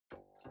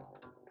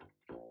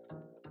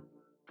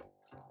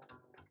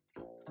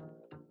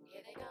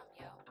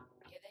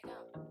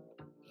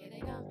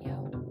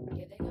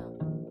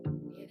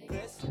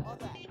or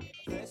that,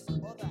 this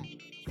or that,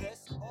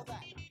 this or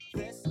that,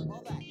 this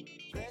or that,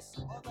 this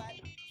or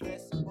that,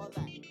 this or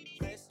that,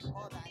 this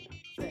or that,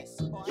 this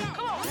or that.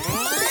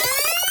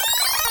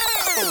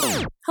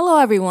 Hello,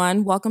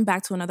 everyone. Welcome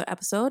back to another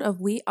episode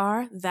of We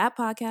Are That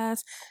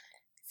Podcast.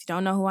 If you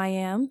don't know who I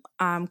am,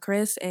 I'm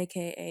Chris,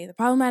 aka the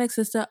problematic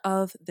sister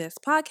of this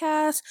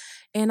podcast,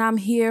 and I'm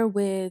here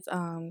with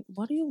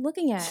what are you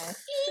looking at?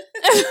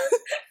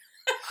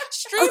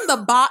 Stream The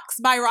Box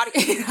by Roddy.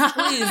 Please,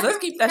 let's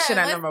keep that shit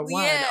at number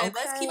one. Yeah, okay?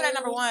 let's keep it at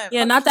number one.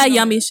 Yeah, not that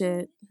yummy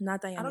shit.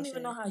 Not that yummy. I don't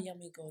even know how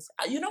yummy goes.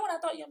 You know what I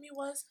thought yummy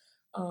was?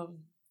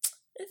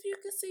 If you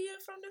could see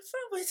it from the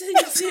front, wait till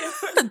you see it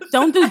from the back.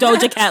 Don't do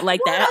Doja Cat like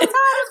that. I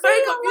was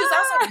very confused. I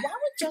was like, why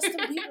would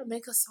Justin Bieber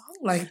make a song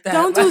like that?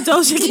 Don't do Like,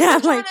 Doja People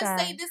Cat trying like to that.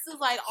 say this is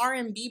like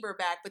R&B Bieber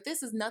back, but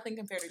this is nothing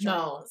compared to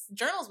No.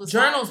 Journals.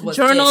 Journals was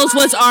Journals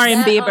was R&B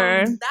That,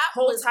 Bieber. that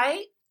Hold was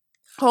tight.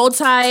 Hold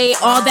tight.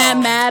 All that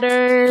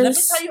matters. Let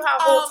me tell you how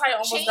Hold Tight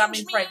almost got me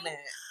Change Me. pregnant.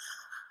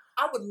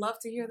 I would love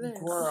to hear this.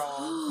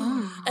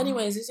 Girl.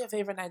 Anyways, it's your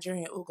favorite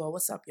Nigerian Ugo.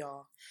 What's up,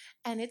 y'all?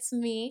 And it's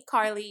me,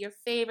 Carly, your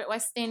favorite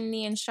West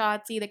Indian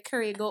shawty, the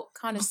curry goat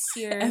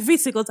connoisseur. Every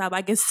single time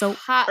I get so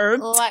hot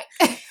irked. like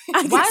I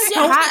Why get is so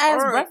your hot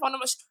ass irked. breath on the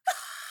machine?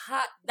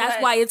 Hot. That's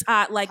like, why it's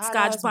hot like hot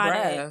Scotch ass bonnet.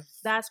 breath.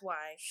 That's why.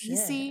 you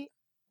Shit.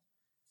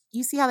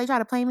 see how they try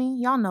to play me?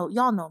 Y'all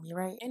know me,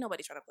 right? Ain't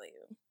nobody trying to play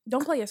you.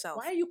 Don't play yourself.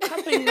 Why are you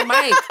cupping the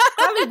mic?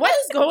 Carly, what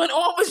is going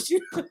on with you?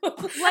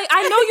 Like,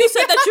 I know you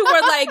said that you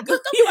were like,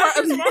 you What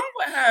is were. wrong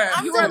with her?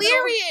 I'm You are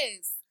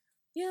delirious.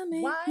 You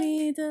make Why?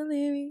 me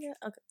delirious.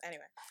 Okay.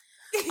 Anyway.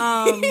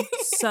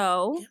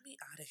 So Get me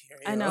out of here.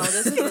 I yo. know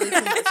this is really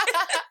too much.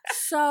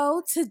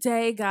 So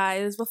today,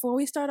 guys, before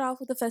we start off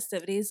with the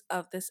festivities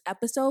of this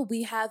episode,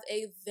 we have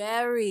a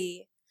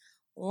very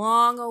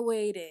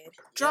long-awaited,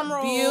 Drum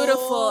roll,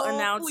 beautiful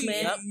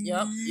announcement.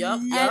 Yep.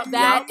 And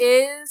that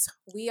is,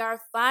 we are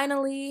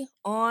finally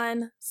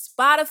on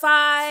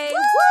Spotify. Woo!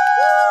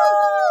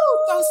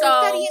 Throw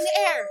So- confetti in the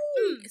air.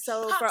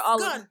 So Pop for all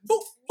gun. of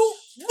Boop, boop,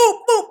 boop,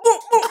 boop, boop,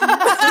 boop.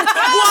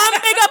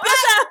 one, big up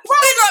yourself.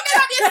 Big up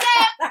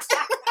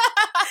yourself.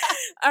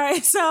 All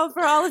right, so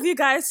for all of you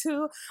guys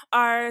who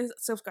are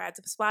subscribed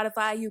to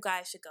Spotify, you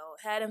guys should go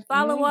ahead and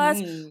follow us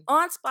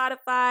on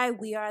Spotify.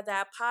 We Are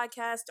That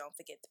Podcast. Don't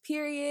forget the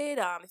period.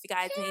 If you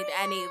guys need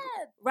any,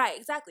 right,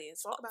 exactly.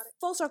 It's all about it.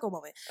 Full circle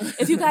moment.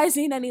 If you guys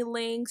need any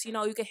links, you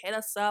can hit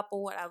us up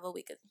or whatever.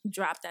 We could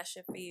drop that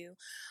shit for you.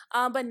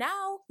 But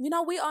now,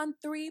 we're on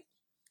three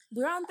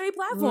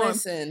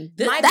platforms. Listen,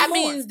 Might that be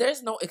more. means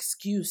there's no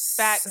excuse.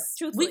 Facts.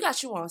 Truthfully. We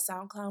got you on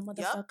SoundCloud,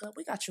 motherfucker.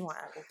 We got you on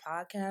Apple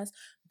Podcasts.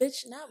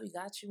 Bitch, now we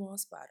got you on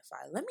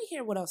Spotify. Let me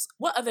hear what else.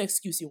 What other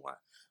excuse you want?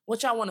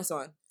 What y'all want us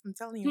on? I'm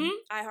telling you.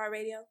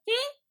 iHeartRadio.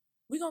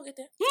 We gonna get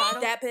there.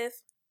 Dat Piff.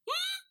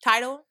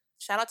 Title.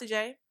 Shout out to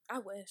Jay. I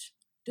wish.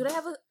 Do they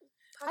have a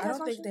I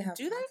don't think they have.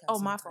 Do they? podcasts Oh,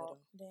 on my Tidal. fault.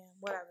 Damn,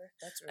 whatever.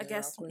 That's I really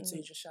guess- awkward. So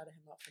you just shouted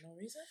him out for no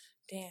reason?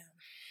 Damn.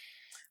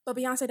 But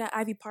Beyonce, that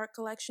Ivy Park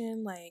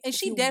collection, like, And if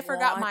she you dead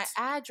forgot my want-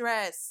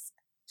 address.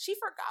 She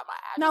forgot my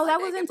address. No, Like,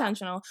 that was nigga,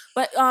 intentional.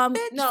 But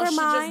No, for she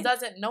mine,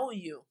 just doesn't know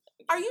you.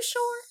 Are you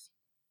sure?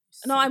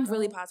 no, I'm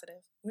really Psycho. positive.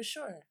 We're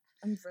sure.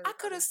 I'm really. I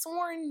could have positive.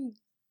 sworn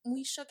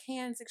we shook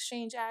hands,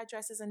 exchanged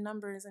addresses and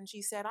numbers, and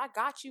she said, "I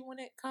got you when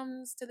it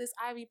comes to this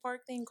Ivy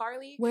Park thing,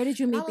 Carly." Where did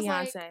you meet I was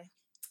like- Beyonce?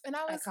 And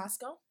I At was,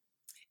 Costco?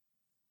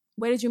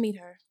 Where did you meet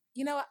her?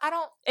 you know, I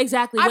don't.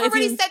 Exactly. I've What if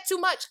already you- said too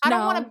much. I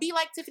don't want No. to be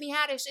like Tiffany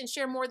Haddish and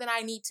share more than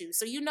I need to.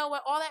 So you know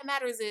what? All that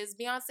matters is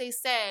Beyonce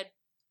said.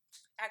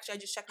 Actually, I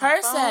just checked my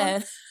Her phone.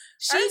 said.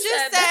 She Her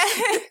just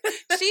said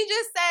said. She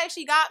just said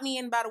she got me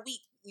in about a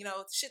week.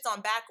 Shit's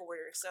on back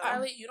order. So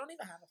Carly, you don't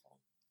even have a phone.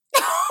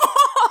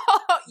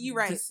 you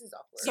right. This is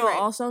awkward. So You're right.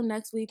 also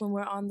next week when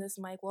we're on this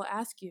mic, we'll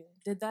ask you: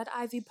 did that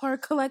Ivy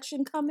Park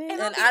collection come in?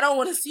 And I don't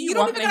want to see You you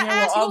don't walking even in here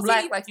gotta with ask, you all gonna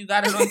black see- like you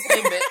got it on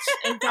today,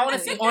 bitch. I want to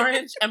see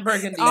orange and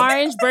burgundy.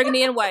 Orange,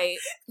 burgundy, and white.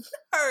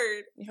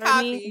 Heard. You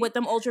heard me? Copy. With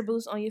them ultra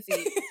boosts on your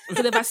feet.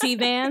 Because if I see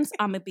Vans,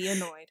 I'm gonna be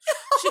annoyed.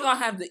 She gonna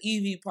have the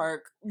Evie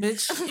Park,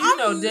 bitch. You I'm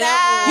know damn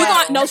mad. You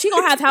well. gonna no? She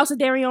gonna have House of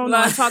Darion on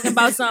Like- talking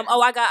about some.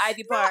 Oh, I got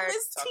Ivy No, Park.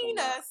 Miss Talking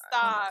Tina, about-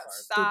 stop,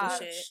 stop.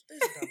 Stupid shit.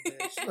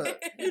 This dumb bitch.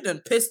 Look, you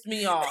done pissed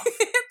me off.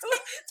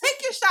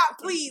 Take your shot,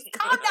 please.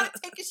 Calm down.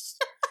 Take your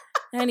shot.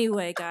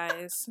 Anyway,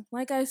 guys,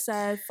 like I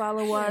said,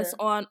 follow us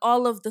on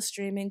all of the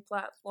streaming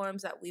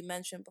platforms that we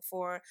mentioned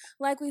before.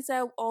 Like we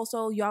said,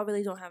 also, y'all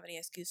really don't have any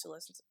excuse to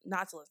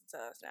not to listen to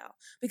us now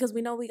because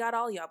we know we got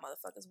all y'all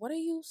motherfuckers. What are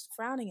you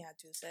frowning at, Are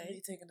Juicy?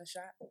 you taking a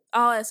shot?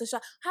 Oh, it's a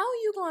shot. How are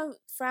you going to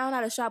frown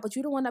at a shot, but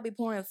you the one that be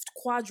pouring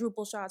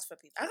quadruple shots for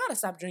people? I gotta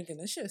stop drinking.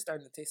 This shit is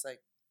starting to taste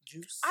like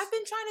juice. I've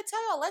been trying to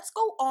tell y'all. Let's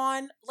go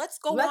on. Let's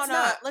go Let's on.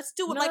 not. Let's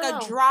do it No, like no.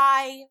 a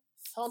dry.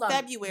 Hold on.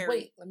 February.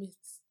 Wait, let me.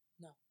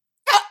 No.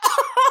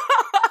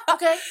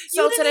 Okay,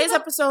 so didn't today's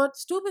even- episode.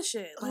 Stupid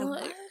shit. Like,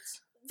 Like, what?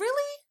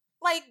 Really?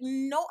 Like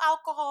no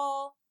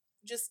alcohol.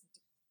 Just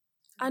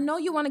I know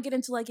you want to get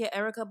into like your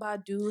Erica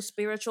Badu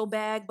spiritual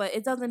bag, but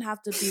it doesn't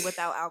have to be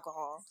without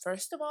alcohol.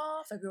 First of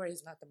all, February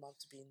is not the month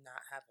to be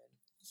not having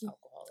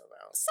alcohol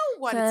around. So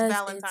what? 'Cause It's it's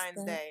Valentine's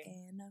the Day.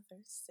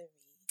 Anniversary.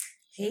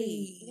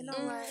 Hey, You know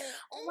what?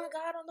 Oh my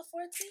God, on the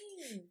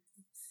 14th.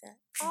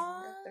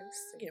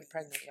 Anniversary. Getting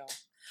pregnant, y'all.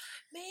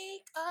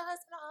 Make us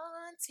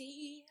an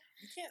auntie.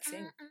 You can't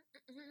sing.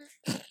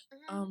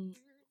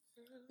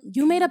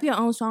 You made up your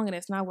own song and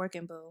it's not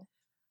working, boo.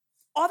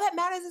 All that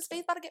matters is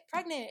Faith about to get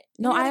pregnant.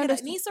 No, You gotta I get a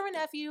understand. niece or a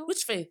nephew.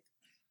 Which Faith?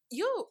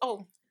 You?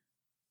 Oh,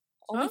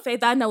 Only Huh?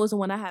 faith I know is the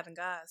one I have in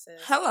God.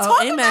 Sis. Hello,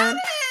 talk amen. about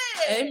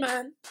it.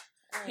 Amen.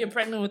 You're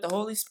pregnant with the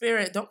Holy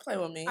Spirit. Don't play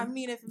with me. I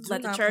mean, if Do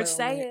Let the not church play with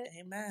say me. it.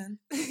 Amen.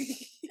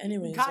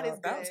 Anyways, God y'all, is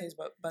good. Valentine's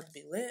about to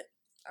be lit.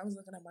 I was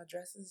looking at my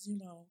dresses,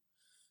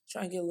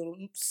 trying to get a little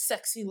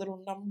sexy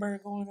little number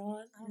going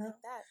on. I don't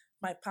like that.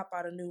 Might pop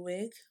out a new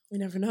wig. We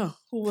never know.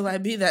 Who will I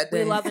be that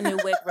day? We love a new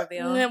wig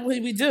reveal. Yeah,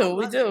 we do.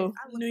 We love do. it. I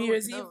look New forward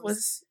Year's to Eve those.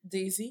 was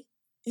Daisy.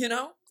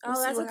 We'll Oh,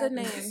 see that's a what good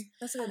happens. name.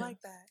 That's a I good name.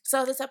 like that.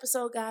 So this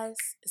episode, guys,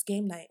 is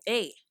game night.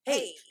 Hey,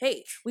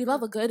 Hey. we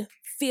love a good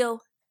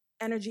feel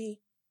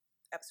energy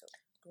episode.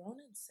 Grown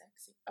and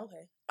sexy.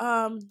 Okay.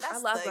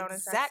 That's love the grown and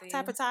exact sexy.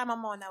 type of time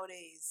I'm on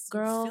nowadays. You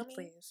Girl, feel me?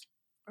 please.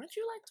 Aren't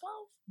you like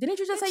 12? Didn't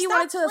you just Bitch, say you stop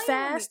wanted to playing with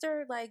me. fast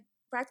or like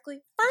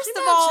practically? First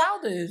You're of not all,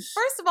 childish.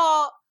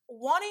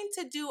 wanting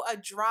to do a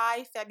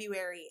dry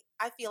February,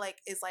 I feel like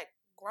is like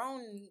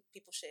grown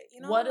people shit.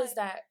 You know what like, does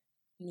that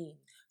mean?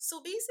 So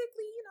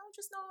basically,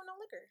 just no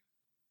liquor.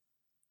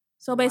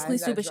 So Why basically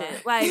is that stupid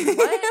dry? shit.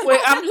 Like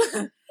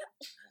what? Wait,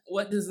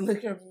 what does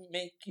liquor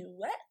make you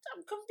wet?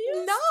 I'm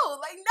confused. No,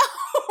 like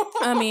no.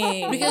 I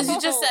mean, Because you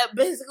just said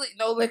basically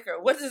no liquor.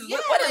 What did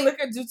like-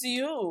 liquor do to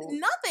you?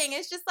 Nothing.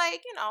 It's just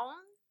like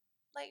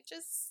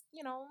just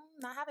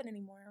not have it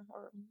anymore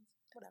or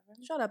whatever.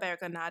 Shut up,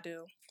 Erica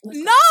Nadu.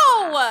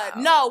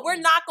 No, we're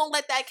not gonna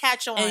let that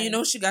catch on.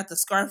 And she got the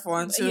scarf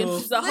on too.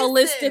 She's a Listen,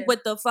 holistic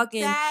with the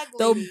fucking the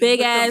Exactly. big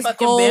With the ass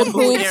fucking gold bamboo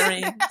hoops.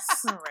 earrings.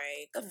 All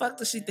right, The come fuck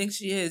does she on. think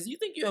she is? You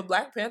think you're a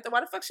Black Panther?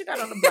 Why the fuck she got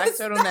on a black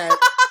turtleneck?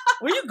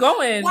 Where you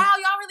going? Wow,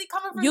 y'all really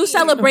coming for You me.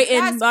 celebrating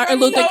That's Martin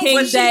crazy. Luther King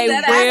but she Day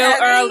dead real ass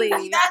early.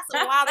 That's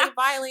why they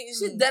violating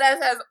She me.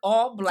 deadass has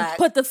all black.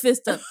 Put the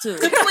fist up too.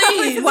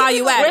 Please. While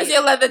you at Where's it.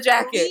 your leather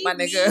jacket, my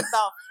Leave nigga? me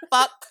the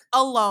fuck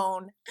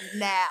alone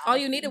now. All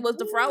you needed was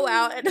the fro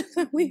out, and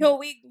we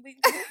moving.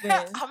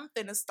 I'm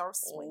finna start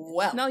swinging.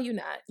 Well, No, you're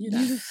not. You're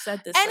not. You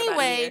said this. for about a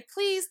Anyway, year.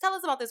 please tell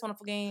us about this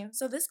wonderful game.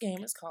 so this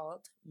game is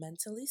called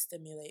Mentally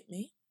Stimulate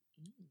Me.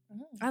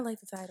 I like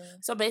the title.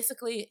 So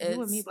basically,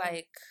 You and me it's both.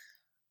 like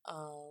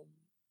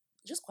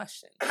just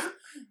questions.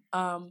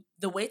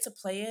 The way to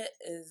play it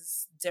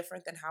is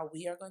different than how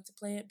we are going to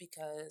play it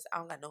because I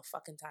don't got no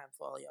fucking time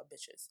for all y'all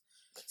bitches.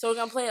 So we're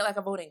gonna play it like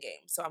a voting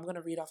game. So I'm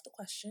gonna read off the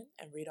question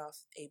and read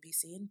off A, B,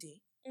 C, and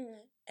D,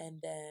 and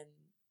then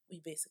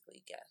we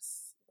basically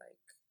guess like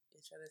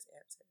each other's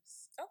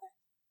answers.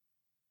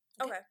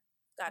 Okay,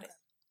 got it.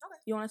 Okay.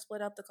 You want to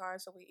split up the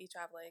cards so we each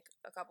have like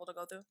a couple to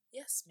go through?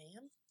 Yes,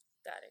 ma'am.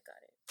 Got it.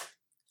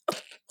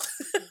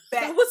 Bet.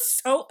 That was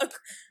so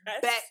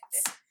aggressive. Bet.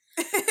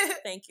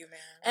 Thank you, man.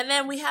 And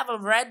then we have a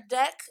red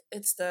deck.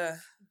 It's the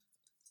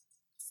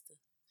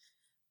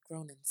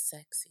grown and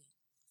sexy.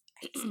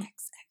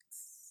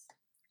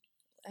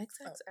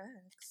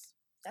 XXX.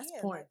 That's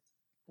Yeah, porn.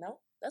 No,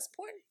 that's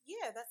porn.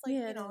 Yeah, that's like,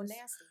 Yeah, it is.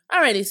 nasty.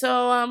 Alrighty,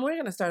 so we're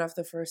gonna start off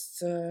the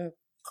first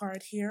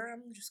card here.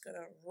 I'm just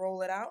gonna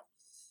roll it out.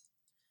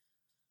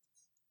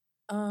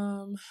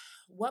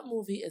 What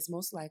movie is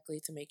most likely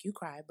to make you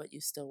cry, but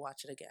you still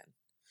watch it again?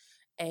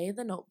 A.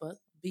 The Notebook.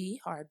 B.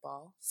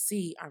 Hardball.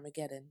 C.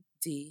 Armageddon.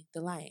 D.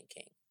 The Lion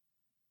King.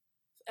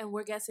 And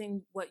we're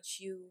guessing what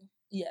you.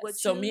 Yes. Would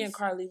So me and choose?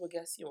 Carly would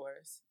guess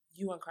yours.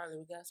 You and Carly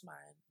would guess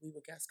mine. We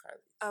would guess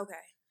Carly. Okay.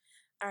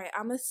 All right.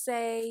 I'm gonna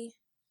say.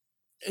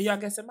 Are y'all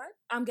guessing mine?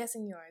 I'm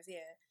guessing yours. Yeah.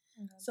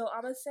 So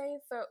I'm gonna say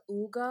for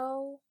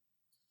Ugo.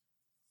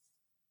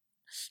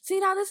 See,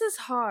 now this is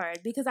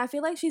hard because I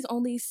feel like she's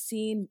only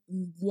seen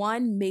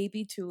one,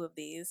 maybe two of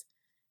these,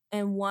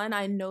 and one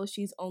I know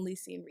she's only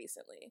seen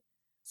recently.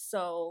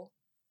 So,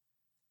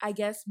 I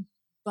guess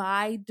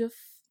by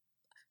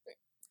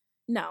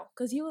no,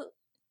 because you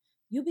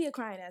be a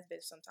crying ass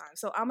bitch sometimes.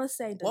 So I'm gonna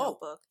say the Whoa.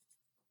 Notebook.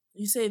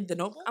 You say The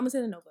Notebook? I'm gonna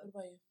say the Notebook. What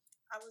about you?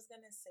 I was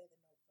gonna say the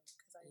Notebook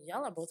because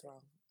Y'all are both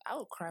wrong. I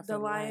would cry for The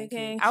Lion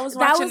King. I was That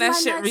watching was that my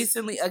shit next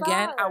recently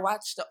again. I spot.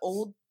 watched the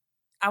old.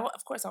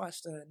 Of course, I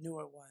watched the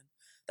newer one.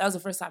 That was the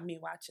first time me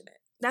watching it.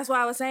 That's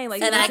why I was saying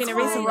like And you've I seen it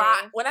recently.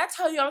 cried. When I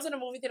tell you I was in a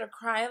movie theater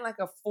crying like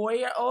a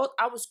 4-year-old,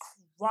 I was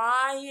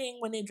crying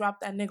when they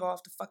dropped that nigga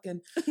off the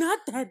fucking. Not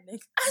that nigga.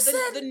 I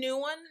said, the new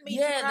one. Made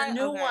you yeah, cry? the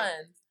new Okay.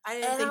 one. I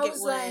didn't And think I it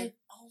was would. like,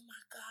 oh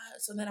my god.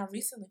 So then I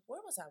recently,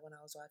 where was I when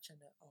I was watching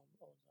the old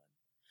one?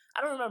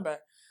 I don't remember.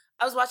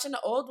 I was watching the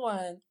old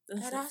one,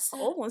 and I said,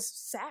 old one's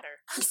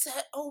sadder. I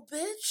said, oh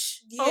bitch,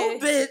 Yeah. oh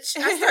bitch.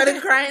 I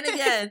started crying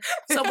again.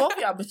 So both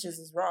y'all bitches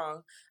is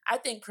wrong. I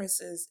think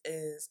Chris's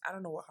is, I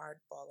don't know what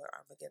Hardball or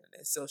Armageddon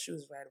is, so she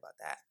was right about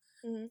that.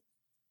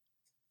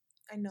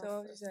 I know. So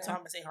what you said? So I'm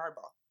gonna say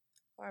Hardball.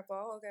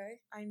 Hardball, okay.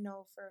 I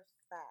know for a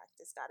fact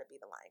it's got to be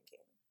the Lion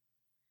King.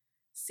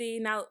 See,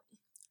 now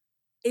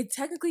it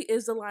technically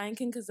is The Lion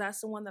King because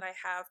that's the one that I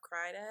have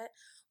cried at.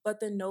 But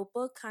The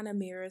Notebook kind of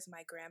mirrors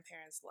my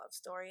grandparents' love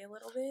story a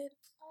little bit.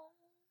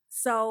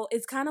 So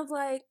it's kind of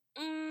like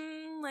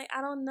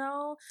I don't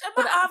know. Am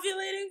But I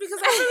ovulating? Because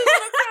I really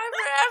want to cry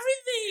for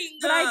everything.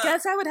 But I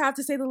guess I would have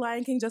to say The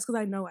Lion King just because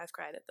I know I've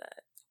cried at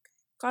that.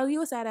 Carly,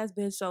 you a sad ass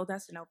bitch, so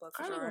that's The Notebook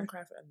for I'm sure. gonna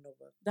cry for a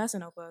Notebook. That's A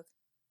Notebook.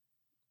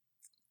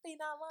 They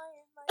not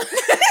lying.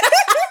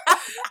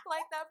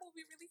 Like that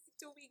movie really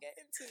do be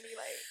getting to me.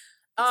 Like,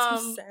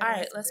 All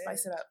right, let's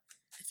spice it up.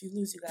 If you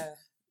lose, you gotta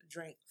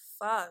drink.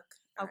 Fuck.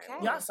 Okay.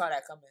 Y'all saw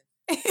that coming.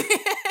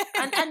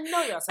 I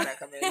know y'all saw that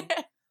coming.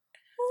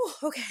 Ooh,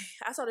 okay.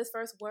 I saw this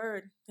first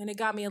word and it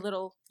got me a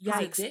little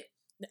yikes. Dick?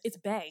 It's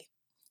Bay.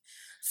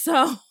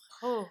 So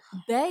Oh,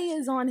 Bay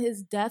is on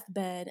his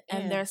deathbed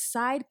and Yeah. their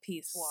side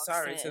piece walks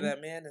Sorry in. to that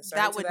man and sorry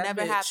that to would that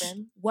never bitch.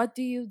 happen. What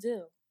do you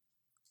do?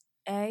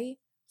 A.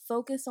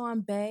 Focus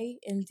on Bay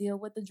and deal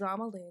with the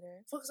drama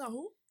later. Focus on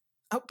who?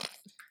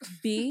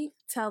 B.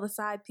 Tell the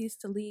side piece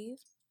to leave.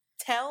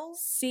 Tell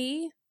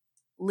C.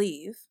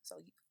 Leave.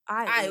 So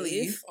I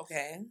leave.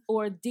 Okay.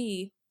 Or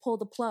D. Pull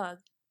the plug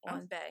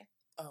on Bay.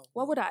 Oh.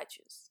 What would I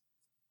choose?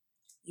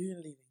 You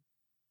leaving?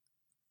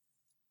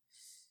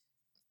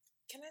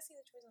 Can I see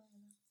the choice on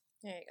that?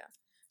 There you go.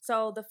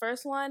 So the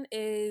first one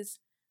is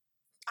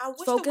I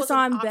wish Focus there was an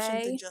on option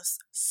Bay. to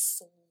just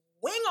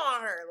swing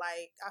on her.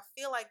 Like, I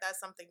feel like that's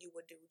something you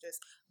would do. Just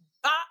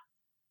bop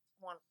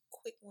one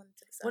quick one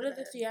to the side. What of are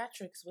the head.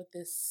 theatrics with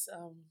this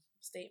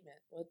statement?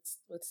 What's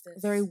this?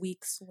 very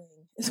weak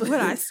swing. Is what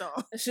I saw.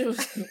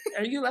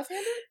 Are you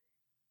left-handed?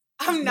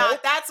 I'm not. Nope.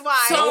 That's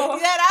why. So-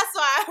 Yeah, that's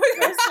why.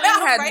 Your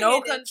swing had no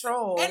Right-handed.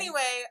 control.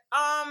 Anyway,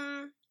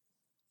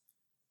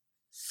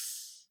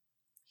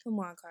 Come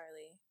on,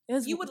 Carly. It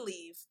was- you would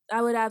leave.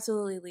 I would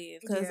absolutely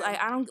leave because Yeah. like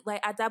I don't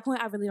like at that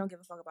point I really don't give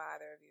a fuck about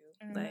either of you.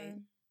 Like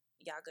Mhm.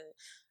 y'all good.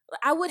 Like,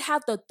 I would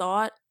have the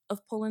thought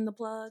of pulling the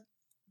plug,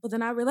 but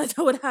then I realized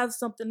I would have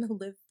something to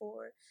live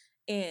for,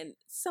 and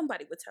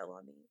somebody would tell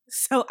on me,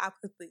 so I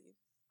would leave.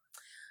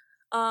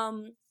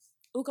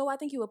 Ugo, I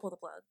think you would pull the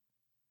plug,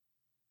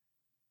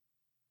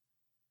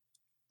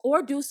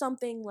 or do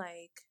something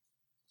like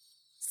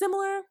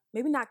similar.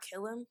 Maybe not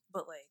kill him,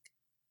 but like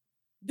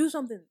do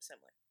something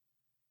similar.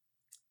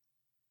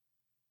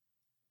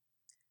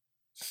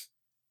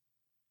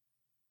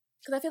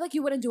 Because I feel like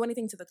you wouldn't do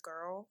anything to the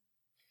girl.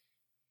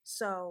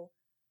 So,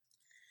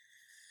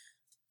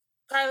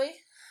 Carly?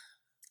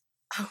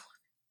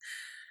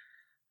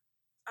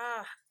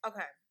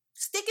 Okay.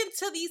 Sticking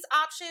to these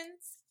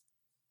options,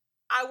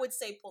 I would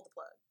say pull the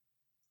plug.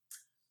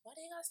 Why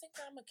do you guys think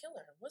that I'm a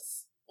killer?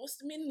 What's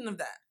the meaning of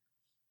that?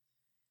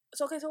 it's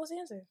okay. So, what's the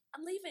answer?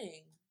 I'm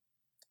leaving.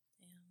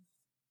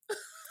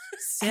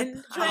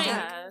 And Drink.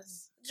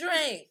 Yes.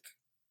 Drink.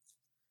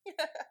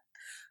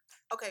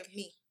 Okay,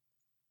 me.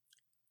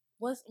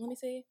 Let me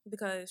see.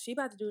 Because she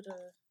about to do the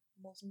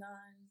most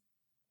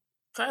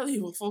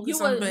Carly will focus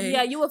You on would, Bay.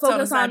 yeah, you would Tell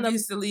focus on the.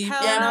 piece to leave.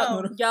 Hell Yeah,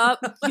 no. Yup,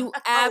 you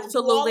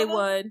absolutely of them?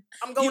 would.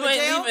 I'm going You to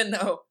jail. ain't leaving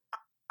though.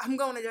 I'm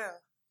going to jail.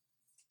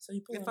 So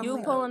you pull If on I'm the You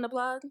leaving. plug. pulling the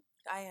plug?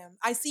 I am.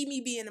 I see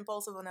me being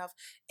impulsive enough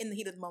in the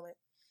heat of the moment.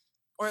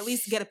 Or at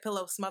least get a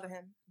pillow, smother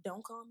him.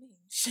 Don't call me.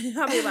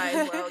 I'll be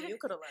like, well, you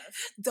could have left.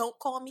 Don't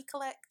call me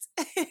collect.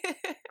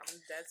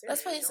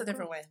 Let's play this a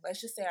different way. Let's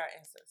just say our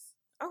answers.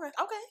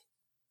 Okay.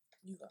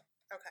 You go.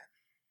 Okay.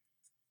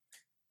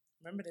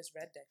 Remember this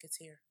red deck. It's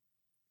here.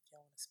 If y'all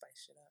want to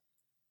spice shit up.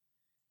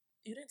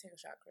 You didn't take a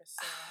shot, Chris.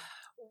 So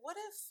What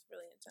if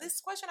Really intense.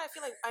 this question I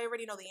feel like I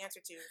already know the answer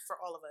to for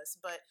all of us,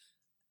 but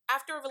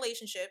after a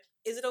relationship,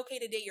 is it okay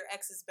to date your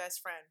ex's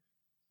best friend?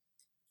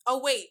 Oh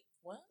wait.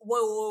 what?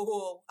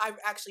 Whoa. I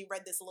actually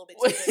read this a little bit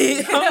too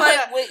Wait, quickly. I'm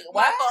like, wait,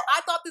 My what? fault.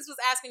 I thought this was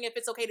asking if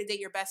it's okay to date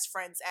your best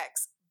friend's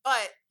ex.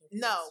 But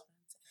no.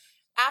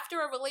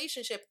 After a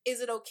relationship,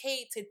 is it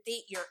okay to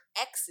date your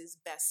ex's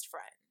best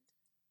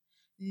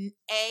friend?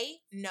 A,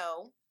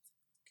 no.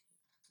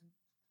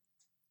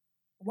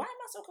 Why am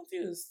I so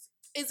confused?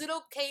 Is it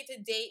okay to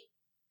date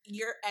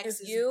your If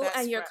ex's you best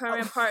and your friend?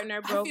 current Oh, partner I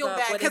broke feel up,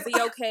 bad would it 'cause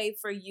be okay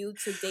for you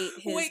to date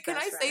his Wait, can I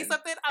best say friend?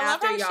 something? I love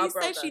after how y'all she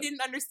broke said she up?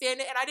 didn't understand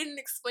it and I didn't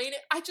explain it.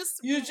 I just,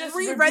 You just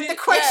reread the repeat-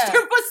 question.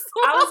 yeah.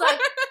 Before. I was like,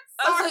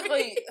 Sorry.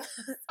 wait.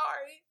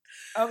 Sorry.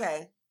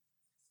 Okay.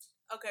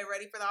 Okay,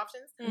 ready for the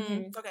options?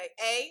 Mm. Okay,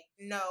 A,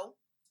 no.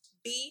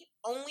 B,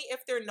 only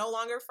if they're no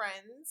longer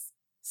friends.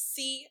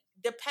 C,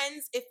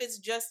 depends if it's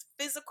just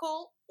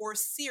physical or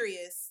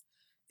serious.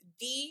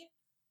 D,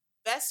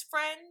 best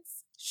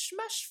friends,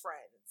 schmesh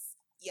friends.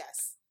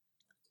 Yes.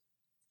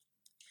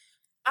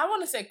 I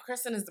want to say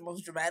Kristen is the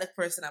most dramatic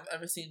person I've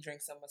ever seen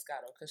drink some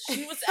Moscato because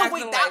she was So acting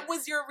wait, like that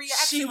was your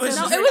reaction? she to was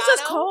No, the it was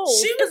just Moscato? cold.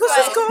 She It was was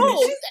just like-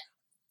 cold.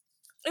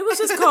 It was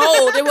just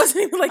cold. It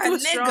wasn't even like my it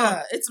was nigga,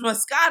 strong. it's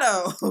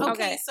Moscato. Okay,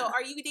 Okay. so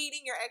are you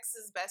dating your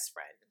ex's best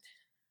friend?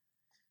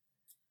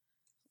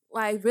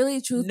 Like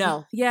really, truth.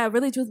 No.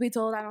 Really, truth be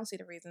told, I don't see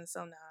the reason.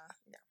 So nah.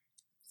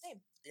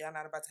 Y'all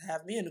not about to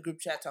have me in the group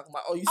chat talking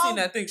about, oh, you Oh, seen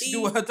that thing she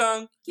do with her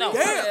tongue? No,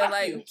 Yeah, fuck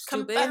like you.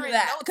 stupid. Comparing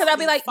that. notes Because I'll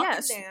be be like, fucking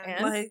yes. damn.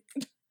 And Like,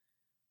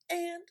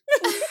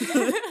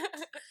 And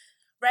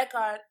red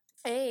card.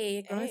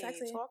 Hey, growing Hey,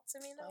 sexy. talk to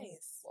me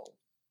nice. Whoa.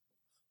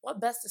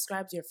 What best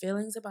describes your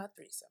feelings about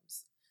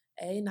threesomes?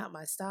 A, not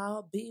my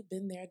style. B,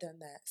 been there, done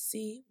that.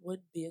 C,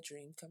 would be a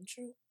dream come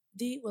true.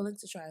 D, willing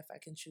to try if I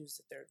can choose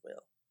the third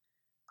wheel.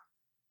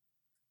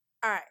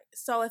 All right.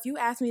 So if you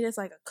asked me this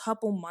like a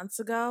couple months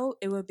ago,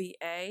 it would be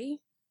A.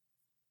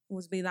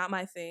 Would be not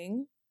my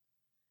thing.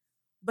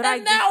 But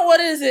And now what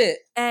is it?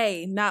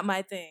 A, not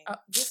my thing.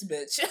 This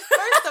bitch.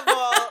 First of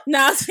all,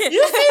 No, You see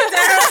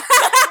that?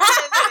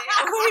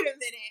 wait a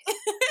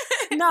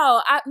minute.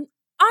 no.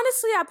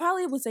 Honestly, I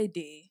probably would say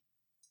D.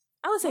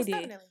 I would say Most D.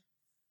 definitely.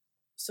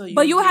 So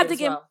But you would D have to as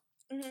give- well.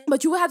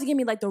 But you would have to give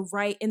me like the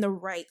right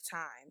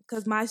time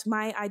because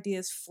my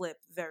ideas flip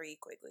very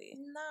quickly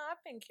Nah,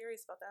 I've been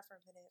curious about that for a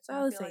minute. So and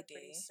I would feel say like D.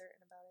 pretty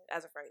certain about it.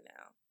 as of right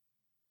now.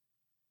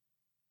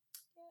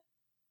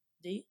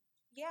 D?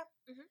 Yeah.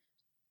 Yeah.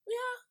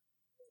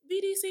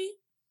 BDC.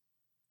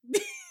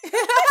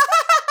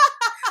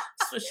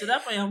 Switch it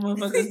up on y'all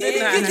motherfuckers,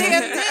 didn't I? You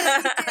damn did. You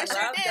I damn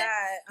sure love did.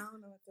 that. I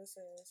don't know what this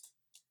is.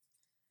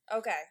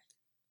 Okay.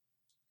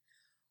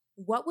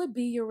 What would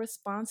be your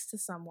response to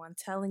someone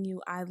telling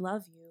you I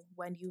love you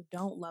when you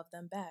don't love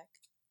them back?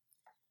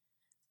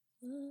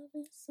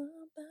 Loving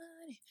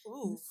somebody.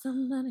 Ooh.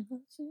 Somebody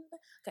wants you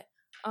back.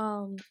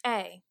 Okay.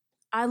 A,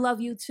 I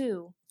love you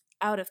too,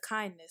 out of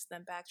kindness,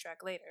 then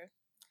backtrack later.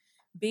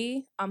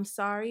 B, I'm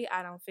sorry,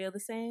 I don't feel the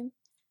same.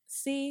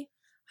 C,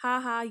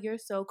 haha, you're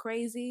so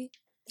crazy.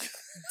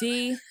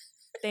 D,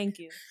 thank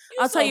you.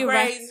 I'll tell you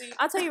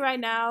right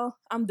now,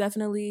 I'm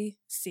definitely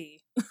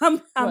C.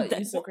 I'm What,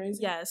 you so crazy?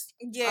 Yes,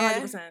 Yeah.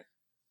 100%.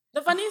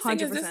 The funniest thing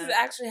is this 100%. has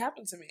actually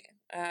happened to me.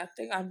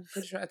 I'm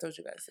pretty sure I told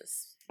you guys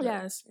this. But,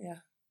 Yes. Yeah.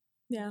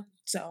 Yeah.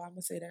 So I'm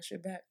gonna say that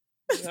shit back.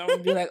 So I'm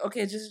gonna be like,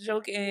 okay, just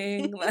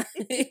joking. Like,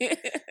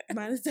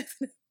 Mine is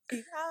definitely.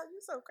 Oh,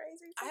 you're so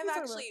crazy. I've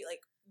actually like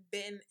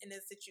been in a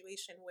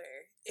situation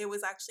where it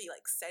was actually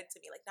like said to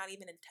me, like not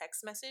even in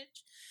text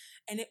message,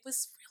 and it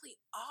was really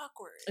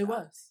awkward. it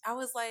was. I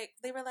was like,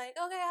 they were like,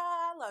 okay,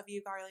 I love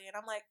you, Carly, and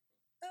I'm like,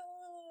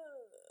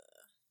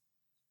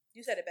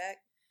 You said it back.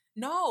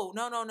 no.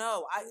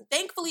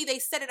 Thankfully they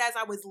said it as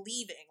I was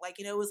leaving, like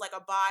it was like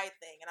a bye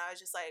thing, and I was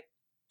just like,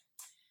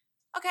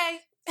 okay,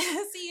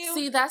 see you.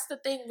 See, that's the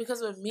thing,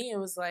 because with me, it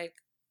was like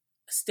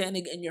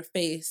standing in your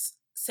face,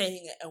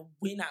 saying it, and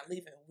we're not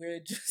leaving. We're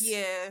just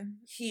Yeah.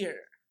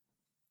 here,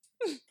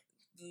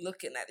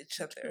 looking at each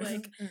other.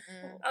 Like,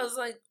 I was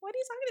like, what are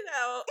you talking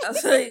about? I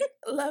was like,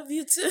 love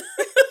you too.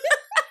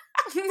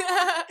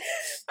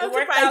 I'm It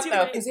worked surprised out you though,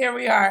 didn't- because here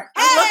we are.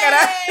 Hey! Look at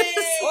us.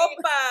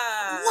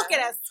 Opa. Look at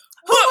us.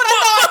 Who would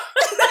have thought?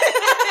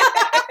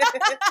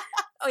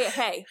 Oh yeah,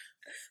 hey.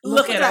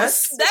 Look at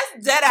us. That's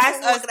dead ass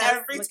Look us at us.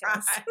 every Look at time.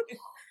 us.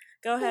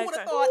 Go Who ahead. would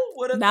have Car-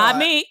 thought? Not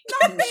me.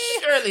 Not me.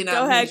 Surely not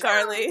Go me. ahead,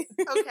 Carly.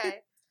 Okay.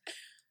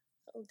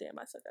 Oh damn,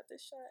 I still got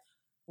this shot.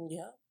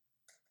 Yeah.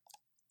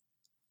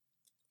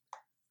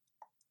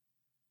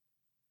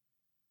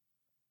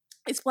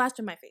 It splashed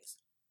in my face.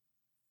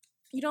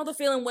 You know the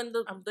feeling when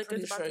the I'm liquor's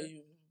pretty about sure to...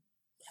 you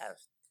have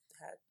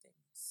had things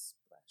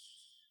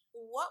splash.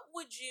 What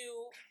would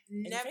you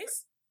In your never?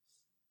 face?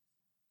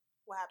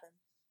 What happened?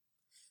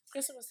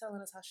 Kristen was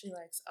telling us how she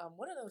likes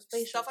what are those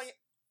facials? Stuff on your.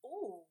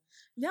 Ooh.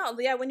 No,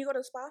 yeah, when you go to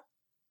the spa,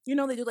 you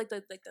know they do like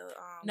the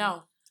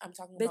No, I'm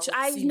talking about Bitch, with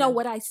I semen. know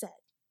what I said.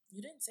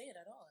 You didn't say it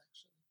at all,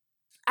 actually.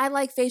 I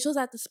like facials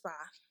at the spa.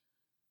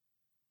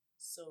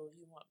 So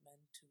you want men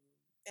to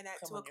And at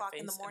come 2 on your o'clock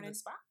in the face morning,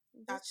 spa?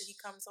 after he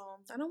comes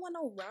home. I don't want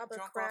no Robert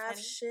Drunk off Kraft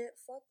Henny? shit.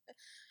 Fuck.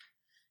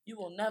 You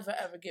will never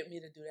ever get me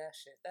to do that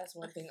shit. That's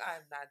one thing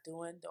I'm not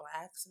doing. Don't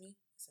ask me.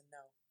 It's a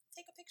no.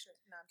 Take a picture.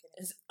 No, I'm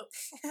kidding. It's,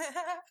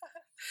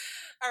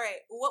 All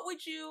right. What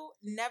would you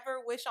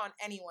never wish on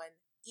anyone,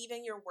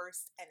 even your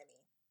worst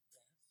enemy?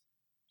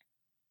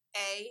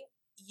 A.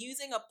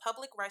 Using a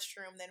public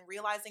restroom, then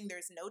realizing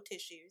there's no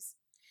tissues.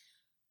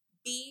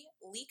 B.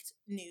 Leaked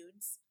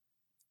nudes.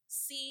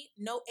 C.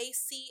 No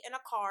AC in a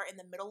car in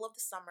the middle of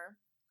the summer.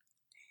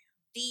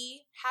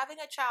 D. Having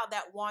a child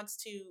that wants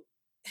to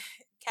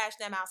catch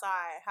them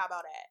outside. How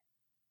about that?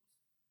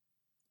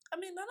 I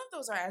mean, none of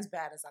those are as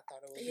bad as I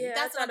thought it would be. Yeah.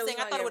 That's what I I'm thought it saying.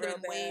 I was thought it gonna would get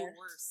have been real way bad.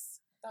 worse.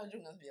 I thought you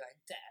were gonna be like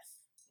death.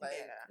 Like,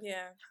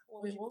 Yeah.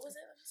 What wait, you what do? was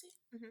it? Let me see.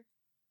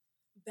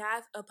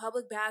 A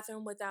public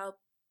bathroom without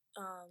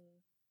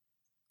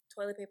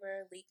toilet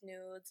paper, leaked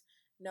nudes,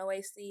 no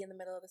AC in the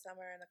middle of the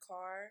summer in a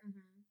car,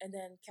 and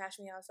then Cash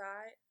Me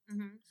Outside.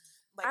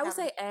 Like I would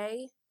having- say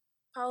A,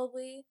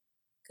 probably,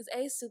 because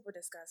A is super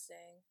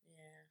disgusting.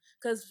 Yeah.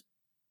 Because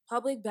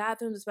public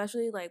bathrooms,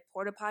 especially like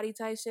porta potty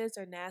type shits,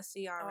 are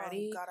nasty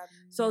already. Oh, God,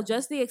 So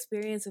just the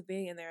experience of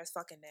being in there is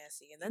fucking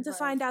nasty, and then to Right.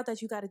 find out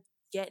that you got to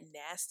get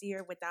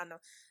nastier without man.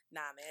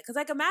 Because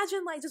like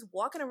imagine like just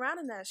walking around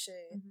in that shit.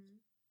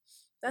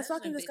 That's Imagine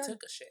fucking if they disgusting.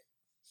 took a shit.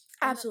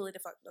 Absolutely the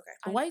fuck. Okay,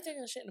 But why are you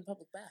taking a shit in a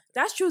public bath?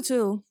 that's true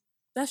too.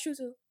 That's true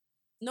too.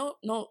 No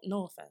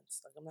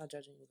offense. Like, I'm not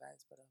judging you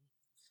guys, but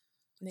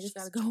Niggas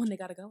gotta go when they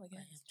gotta go. I I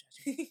guess.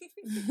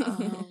 am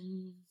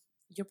judging.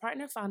 Your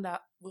partner found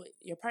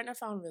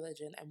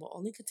religion and will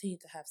only continue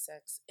to have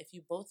sex if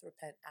you both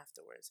repent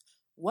afterwards.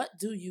 What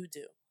do you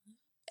do?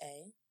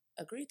 A.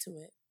 Agree to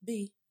it.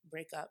 B.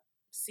 Break up.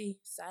 C.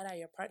 Side eye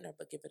your partner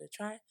but give it a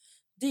try.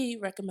 D.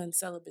 Recommend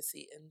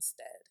celibacy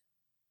instead.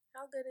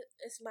 How good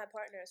is my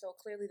partner? So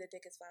clearly the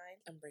dick is fine.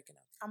 I'm breaking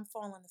up. I'm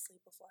falling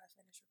asleep before I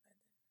finish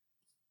repenting.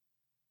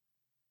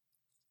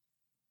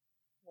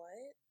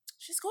 What?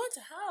 She's going to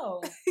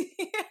hell.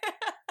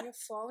 You're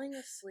falling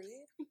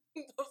asleep?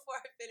 Before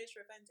I finish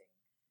repenting.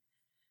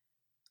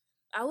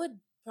 I would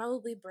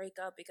probably break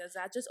up because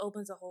that just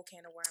opens a whole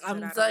can of worms. I'm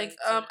that like,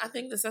 I don't need to- I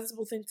think the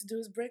sensible thing to do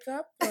is break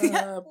up. But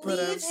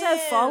You said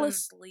fall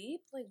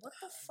asleep? Like, what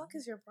the fuck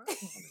is your problem?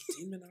 what kind of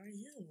demon are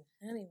you?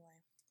 Anyway.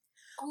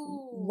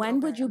 Ooh, When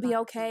would okay, you I'm be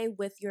not okay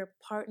with your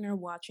partner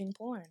watching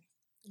porn?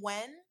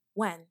 When?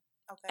 When?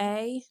 Okay.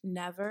 A.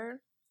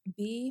 Never.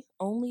 B.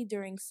 Only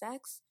during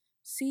sex.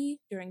 C.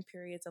 During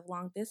periods of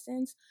long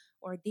distance.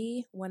 Or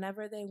D.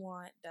 Whenever they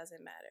want.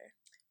 Doesn't matter.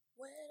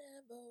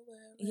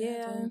 Whatever,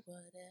 Yeah.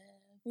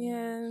 whatever.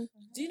 Yeah.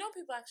 Do you know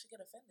people actually get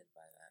offended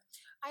by that?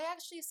 I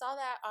actually saw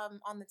that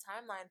on the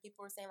timeline.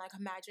 People were saying like,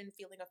 imagine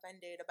feeling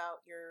offended about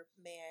your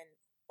man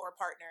or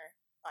partner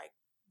like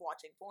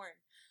watching porn.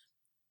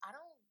 I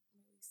don't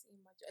really see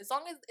much. As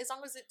long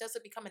as it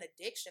doesn't become an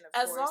addiction, of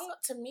course.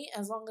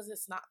 As long as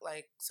it's not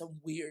like some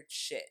weird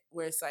shit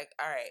where it's like,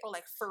 all right, or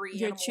like furry.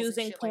 You're animals and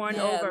choosing shit porn like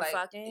that. over like,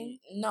 fucking?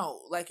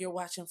 No, like you're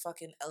watching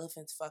fucking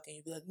elephants fucking.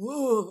 You'd be like,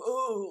 whoa,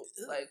 oh,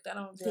 like that.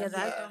 Don't be Yeah, like,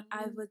 that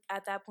I would.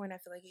 At that point, I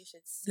feel like you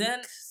should seek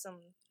Then- some.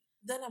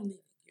 Then I'm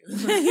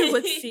leaving You you.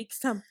 would seek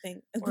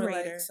something or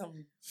greater. like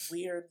some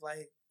weird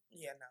like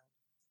no.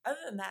 Other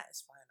than that,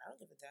 it's fine. I don't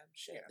give a damn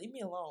shit. Leave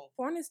me alone.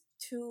 Porn is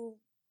too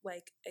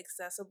like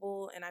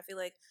accessible, and I feel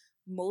like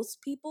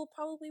most people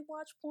probably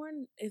watch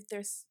porn if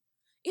there's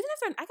even if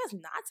they're I guess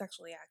not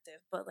sexually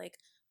active, but like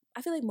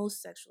I feel like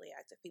most sexually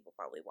active people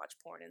probably watch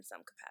porn in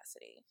some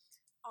capacity.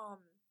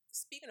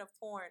 Speaking of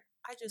porn,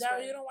 I just Daryl,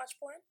 read- you don't watch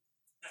porn?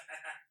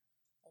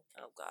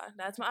 Oh God,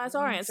 that's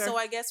our answer. So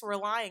I guess we're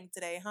lying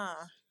today, huh?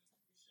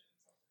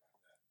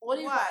 What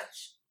do you What?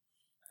 watch?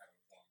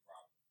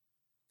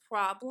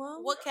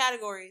 Problem? What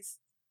categories?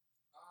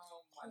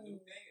 My new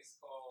thing is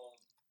called.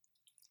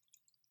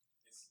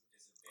 It's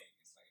a thing.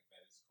 It's like a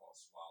fetish called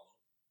swallow.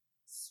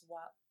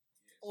 Swap.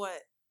 Yeah, What?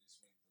 It's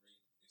when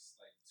three. It's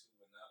like 2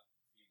 and up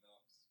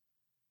females,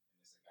 and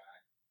it's a guy,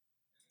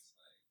 and it's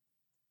like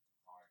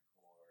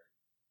hardcore,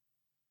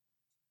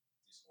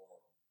 just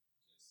oral,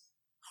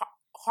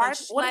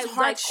 just. What is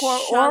like hardcore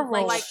shove-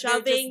 oral? Like Like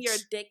they're shoving just- your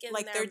dick in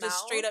Like their they're just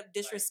mouth? straight up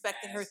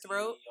disrespecting her nasty,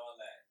 throat. all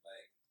that,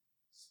 like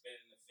spit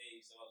in the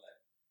face, all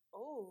that.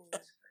 Oh.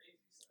 It's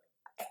crazy stuff.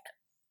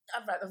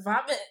 I'd rather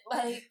vomit.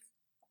 Like,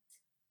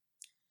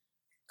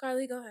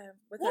 Carly, go ahead.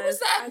 what was because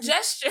that I-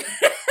 gesture?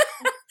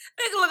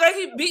 Nigga look like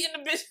he beating the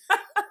bitch.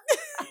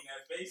 Eating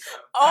that face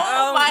up.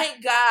 Oh my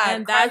God.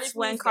 And that's Carly,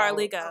 when please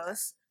Carly don't.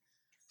 goes.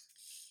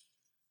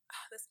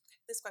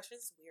 This question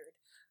is weird.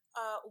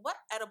 What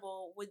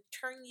edible would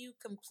turn you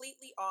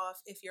completely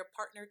off if your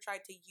partner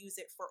tried to use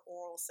it for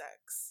oral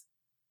sex?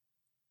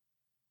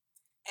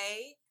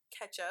 A.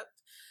 Ketchup.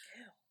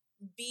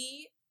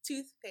 B.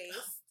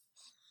 Toothpaste.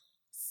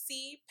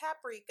 C.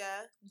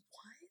 Paprika.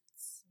 What?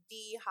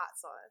 D. Hot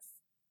sauce.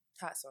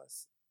 Hot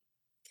sauce.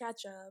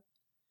 Ketchup.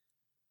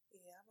 Yeah,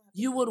 I'm gonna have to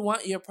You would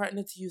want your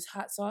partner to use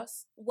hot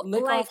sauce? Wh-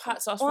 Lick like, off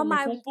hot sauce on from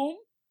my- your poom poom?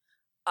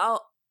 Oh,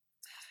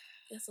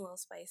 it's a little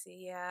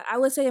spicy. Yeah, I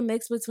would say a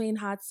mix between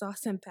hot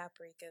sauce and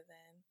paprika.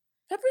 Then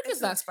Paprika's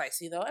It's not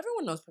spicy though.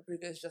 Everyone knows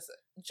paprika is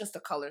just a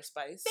color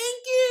spice.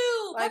 Thank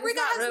you. Like, it's Paprika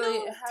not has really-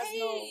 no it has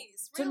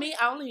taste. To me, really.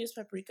 I only use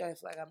paprika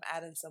if like I'm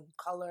adding some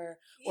color,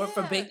 or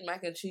for Yeah. baked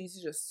mac and cheese,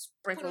 you just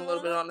sprinkle Put a it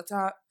little bit on. on the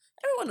top.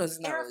 Everyone knows it's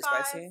not Air really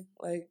five. spicy.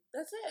 Like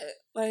that's it.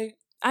 Like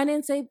I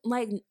didn't say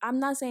like I'm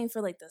not saying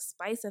for like the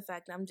spice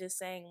effect. I'm just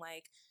saying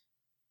like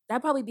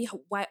that'd probably be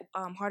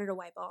harder to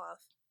wipe off.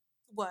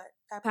 What?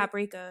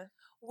 Paprika.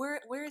 Where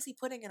is he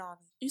putting it on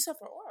me? you said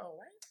for oral,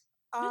 right?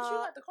 Bitch, you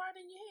got the card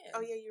in your hand.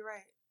 Oh yeah, you're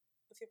right.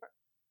 If you're,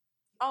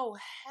 oh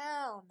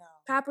hell no.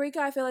 Paprika,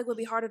 I feel like would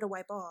be harder to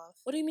wipe off.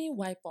 What do you mean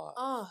wipe off?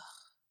 Oh.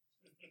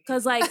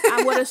 Because like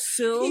I would You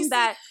assume see-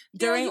 that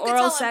during you can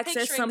oral tell I'm sex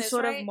there's picturing some this,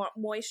 sort right? of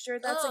moisture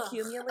that's Ugh.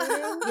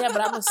 accumulating. Yeah,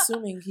 but I'm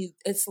assuming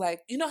it's like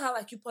you know how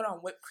like you put on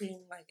whipped cream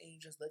like and you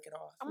just lick it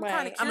off. I'm Right.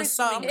 kind of I'm curious.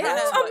 assuming Ew,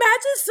 that's what-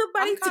 imagine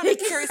somebody I'm kinda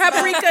taking curious about-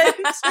 paprika and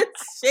just I'm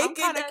shaking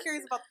kind of that.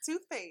 curious about the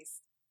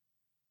toothpaste.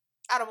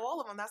 Out of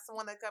all of them, that's the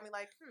one that got me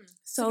like,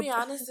 So to be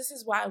honest, this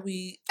is why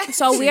we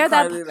So we treat are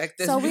that. Carly like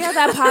this. So we are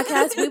that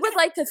podcast. We would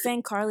like to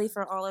thank Carly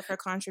for all of her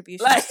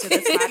contributions Like, to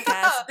this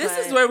podcast. this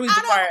is but- where we out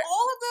of depart.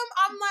 all of them,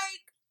 I'm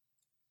like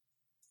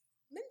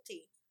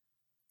minty.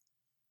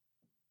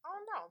 I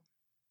don't know.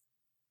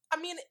 I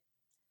mean,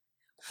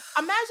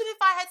 imagine if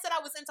I had said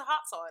I was into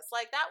hot sauce.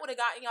 Like that would have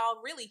gotten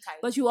y'all really tight.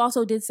 But you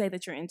also did say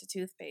that you're into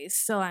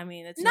toothpaste, so I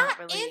mean, it's not not,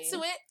 really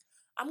into it.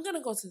 I'm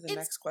gonna go to the It's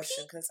next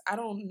question because I I'm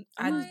don't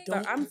I'm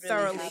really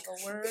thoroughly have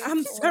a word.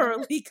 I'm for it.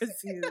 thoroughly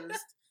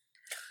confused.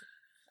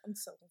 I'm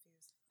so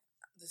confused.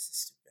 This is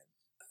stupid.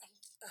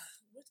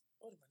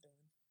 What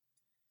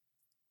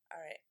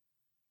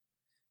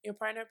Your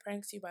partner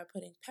pranks you by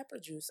putting pepper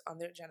juice on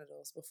their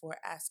genitals before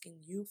asking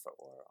you for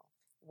oral.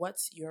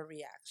 What's your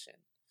reaction?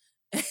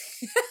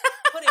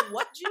 Putting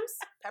what juice?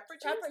 Pepper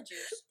juice? Pepper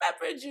juice.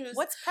 Pepper juice.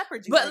 What's pepper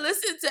juice? But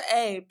listen to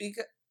A,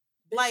 because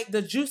Like-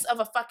 the juice of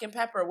a fucking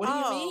pepper. What do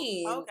you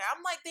mean? Okay.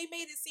 I'm like, they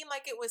made it seem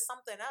like it was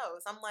something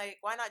else. I'm like,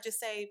 why not just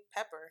say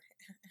pepper?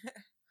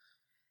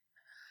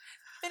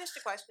 Finish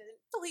the question,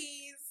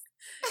 please.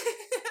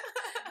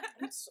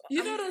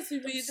 You know those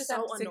people you just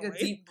have to take a annoyed.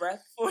 deep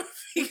breath for.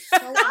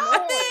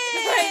 Stop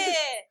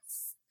it!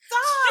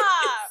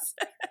 Stop!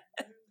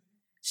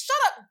 Shut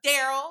up,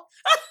 Daryl.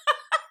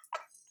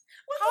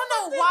 I don't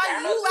know why you.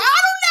 I don't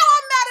know.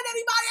 I'm mad at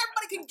anybody.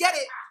 Everybody can get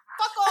it.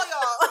 Fuck all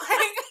y'all.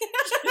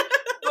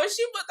 But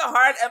she put the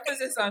hard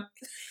emphasis on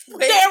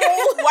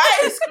Daryl. Why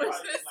is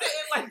Christmas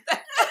sitting like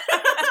that?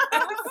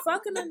 I'm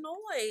fucking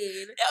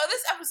annoyed. Yo,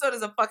 this episode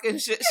is a fucking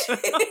shit show.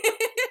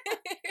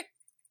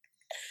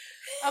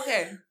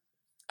 Okay.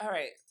 All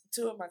right.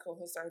 Two of my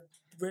co-hosts are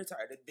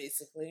retarded,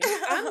 basically.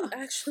 I'm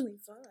actually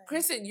fine.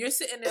 Kristen, you're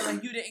sitting there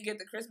like you didn't get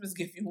the Christmas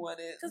gift you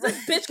wanted. Because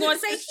this bitch gonna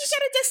say, he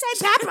should have just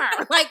said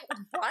pepper. Like,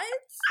 what?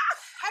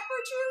 Pepper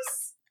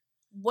juice?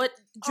 What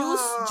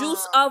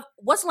juice of,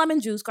 what's lemon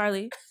juice,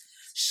 Carly?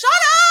 Shut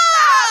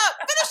up!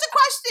 Finish the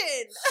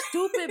question.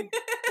 Stupid.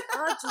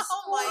 I just,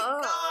 Oh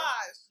my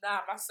gosh. Nah,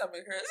 my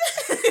stomach hurts.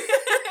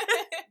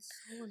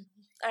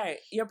 All right.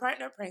 Your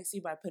partner pranks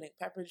you by putting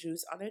pepper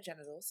juice on their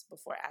genitals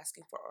before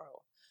asking for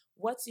oral.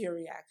 What's your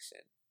reaction?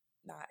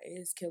 Nah, it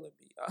is killing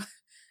me, y'all.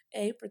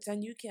 A,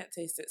 pretend you can't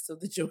taste it, so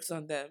the joke's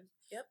on them.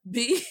 Yep.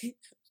 B,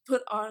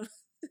 put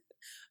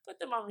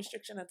them on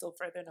restriction until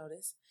further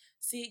notice.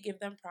 C, give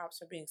them props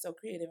for being so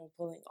creative and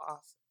pulling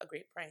off a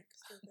great prank.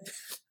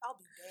 I'll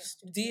be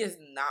damned. D is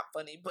not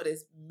funny, but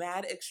is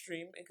mad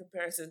extreme in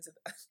comparison to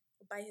that.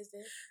 bite his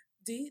dick.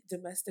 D,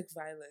 domestic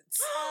violence.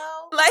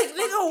 Hell Like,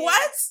 nigga, fucking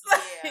what?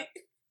 yeah. Like,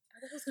 I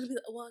thought it was gonna be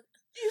what?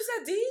 you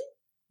said D?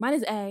 Mine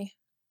is A.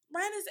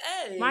 Mine is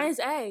A. Mine is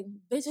A.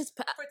 Bitches,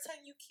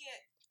 Pretend you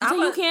can't. until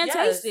you a- can't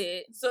yes. taste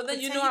it. So then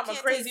you Pretend know you I'm a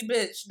can't crazy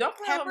bitch. Don't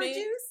play Pepper with me.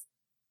 juice?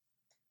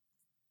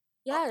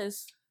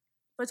 Yes.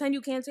 Pretend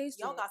you can't taste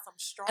Y'all it. got some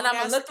strong And I'm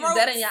ass gonna look you throats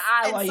dead in your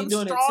eye and while you're some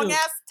doing it strong too.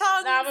 ass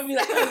tongues. Nah, I'm gonna be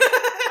like,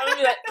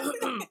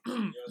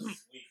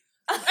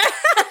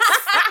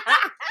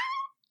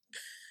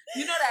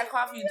 you know that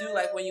cough you do,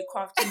 like when you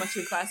cough too much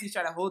in class, you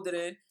try to hold it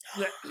in.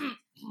 You're like,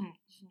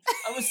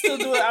 I'm gonna still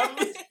do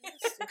it.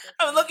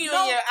 I'm looking you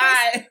No, in your Chris,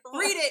 eye.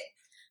 Read it.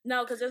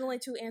 No, because there's only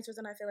two answers,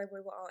 and I feel like we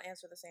will all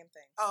answer the same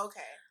thing. Oh,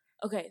 okay.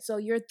 Okay, so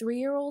your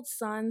 3-year-old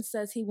son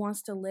says he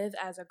wants to live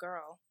as a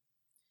girl.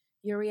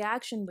 Your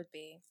reaction would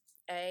be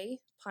A,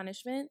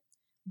 punishment,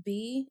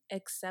 B,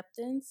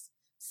 acceptance,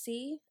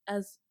 C,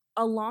 as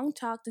a long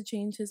talk to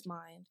change his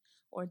mind,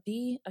 or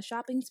D, a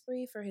shopping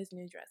spree for his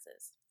new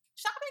dresses.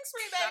 Shopping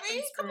spree,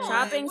 baby. Shopping Come spree. on.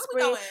 Shopping Where we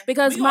spree, going?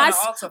 because We on my the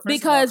altar, first of all,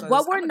 because what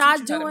 'cause we're I'ma not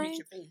teach you how to reach doing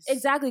your face.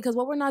 exactly, because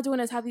what we're not doing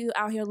is have you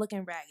out here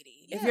looking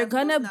raggedy. If Yeah, you're of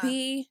course gonna not.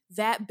 be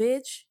that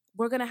bitch,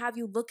 we're gonna have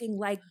you looking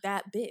like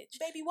that bitch.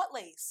 Baby, what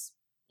lace?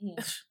 Mm.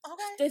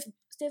 Okay.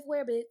 Stiff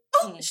wear bitch,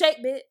 Mm. shake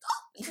bitch.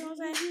 You know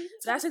what I'm saying?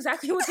 That's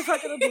exactly what the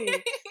fuck it'll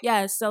be.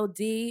 Yes, so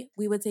D,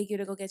 we would take you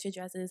to go get your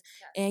dresses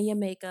and your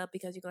makeup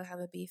because you're gonna have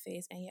a B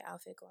face and your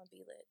outfit gonna be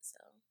lit. So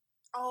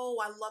Oh,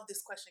 I love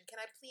this question. Can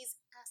I please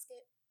ask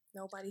it?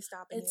 nobody's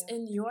stopping It's you.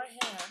 in your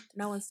hand.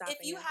 No one's stopping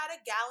If you you. had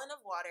a gallon of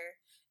water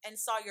and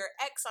saw your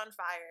ex on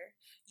fire,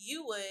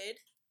 you would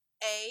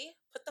A,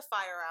 put the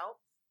fire out,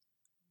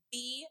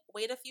 B,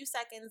 wait a few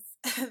seconds,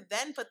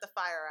 then put the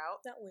fire out,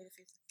 Not wait a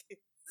few seconds.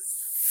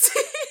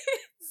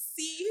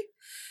 C,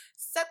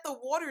 set the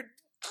water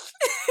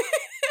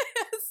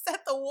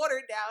set the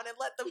water down and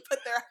let them put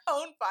their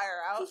own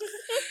fire out.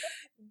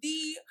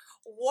 D,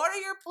 water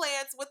your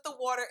plants with the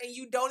water and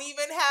you don't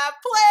even have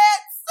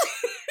plants.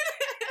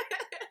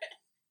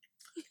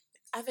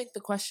 I think the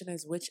question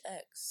is which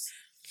ex?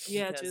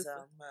 Yeah, Because,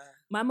 truthful.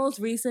 My most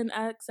recent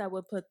ex, I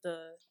would put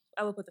the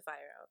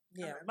fire out.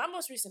 yeah, my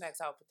most recent ex,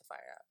 I'll put the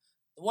fire out.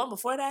 The one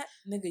before that,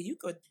 nigga, you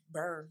could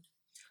burn.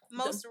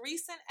 Most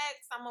recent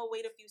ex, I'm gonna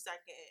wait a few seconds.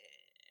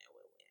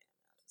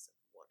 Set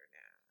the water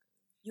down.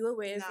 You would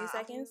wait a few Nah,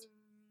 seconds.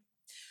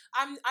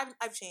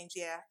 I've changed.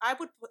 Yeah, I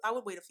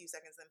would wait a few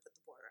seconds and put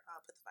the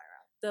fire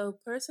out. The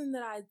person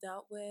that I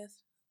dealt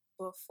with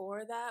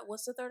before that,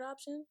 what's the third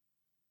option?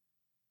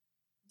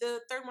 The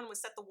third one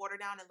was set the water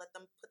down and let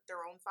them put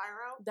their own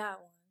fire out.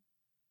 That one.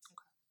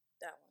 Okay.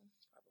 That one,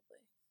 probably.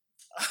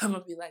 I'm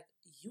gonna be like,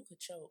 you could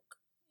choke.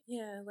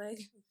 Yeah, like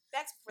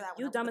That's for that one.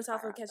 you I would dumb put as the hell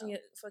fire for out,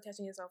 though.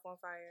 catching yourself on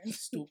fire.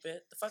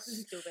 Stupid. The fuck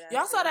is Stupid.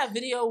 Y'all ass saw bitch. that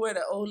video where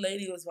the old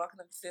lady was walking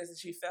up the stairs and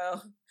she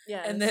fell,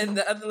 Yeah. and then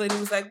the other lady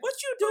was like, "What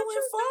you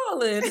doing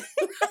falling?"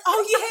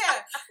 Oh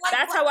yeah, like,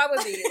 That's how I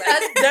would be. Like,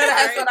 That's dead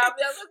ass right? what I'll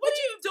be. I was like, "What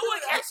you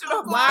doing catching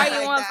on Why are fire?" you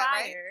like on that,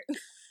 right? fire?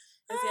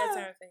 It's your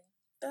turn thing.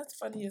 That's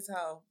funny as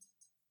hell.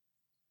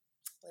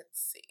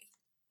 Let's see.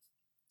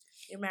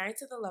 You're married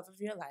to the love of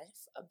your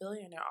life. A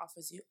billionaire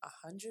offers you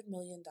 $100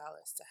 million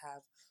to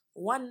have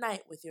one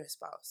night with your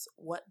spouse.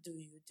 What do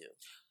you do?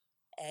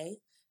 A,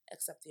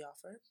 accept the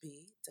offer.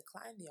 B,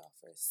 decline the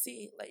offer.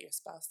 C, let your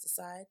spouse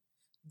decide.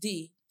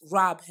 D,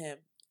 rob him.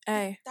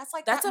 A. That's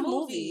like That's that a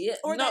movie.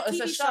 or no, that it's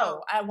TV a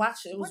show. I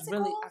watched it. It was What's it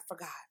really, called? I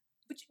forgot.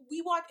 But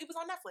we watched. It was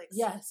on Netflix.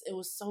 Yes, it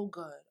was so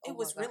good. It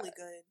was really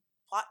good.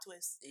 Plot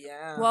twist.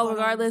 Yeah. Well, But,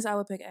 regardless, I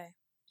would pick A.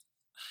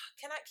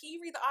 Can you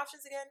read the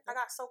options again? I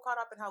got so caught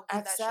up in how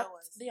good that accept show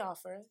was. the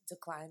offer,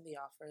 decline the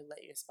offer,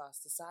 let your spouse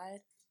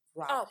decide,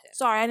 rob Oh, him.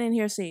 sorry, I didn't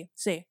hear C.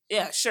 C.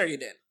 Yeah, sure you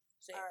did.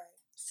 C. All right.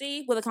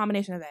 C with a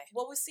combination of A.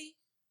 What was C?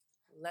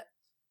 Let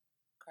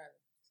Carly.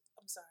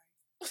 I'm sorry.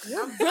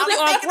 You're I'm really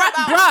on thinking crack,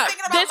 about, bruh. I'm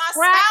thinking about This my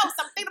crack. spouse.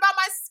 I'm thinking about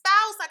my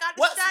spouse. I got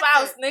What distracted.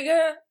 spouse,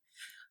 nigga?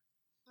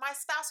 My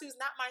spouse who's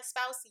not my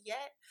spouse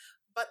yet,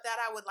 but that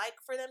I would like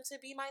for them to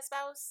be my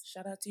spouse.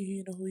 Shout out to you.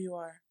 You know who you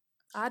are.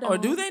 I don't. Or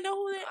do they know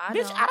who they I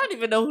Bitch, don't. I don't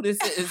even know who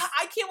this is.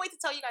 I can't wait to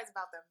tell you guys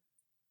about them.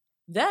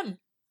 Them.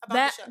 About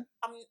That- the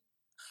show.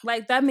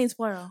 Like, that means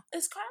plural.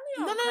 Is Carly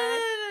No, on no, no, no, crack?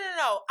 no,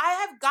 no. I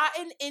have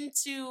gotten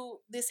into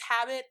this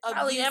habit of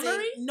Carly using.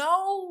 Emery?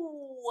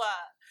 No,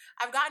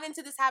 I've gotten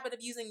into this habit of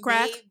using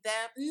Crack? they,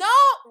 them. No,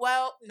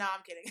 well, no,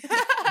 I'm kidding.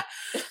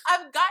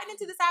 I've gotten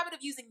into this habit of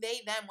using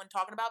they, them when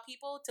talking about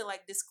people to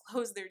like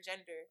disclose their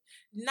gender.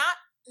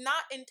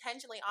 Not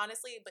intentionally,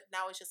 honestly, but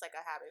now it's just like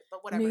a habit.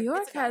 But whatever. New It's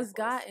York a habit, has of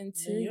course. gotten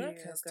to New you, York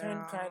has turned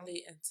girl.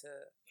 Carly into.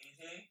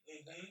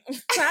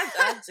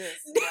 I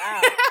just,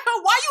 wow.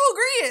 Why you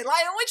agreeing?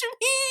 Like, what you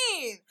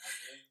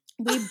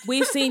mean?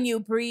 We've seen you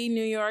pre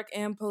New York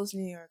and post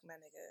New York, my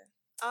nigga.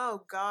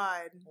 Oh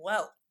God.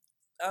 Well,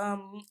 I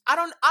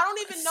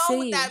don't even know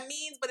what See. that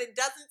means, but it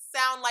doesn't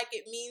sound like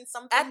it means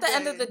something. at the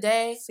end of the good.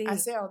 day, See. I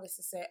say all this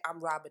to say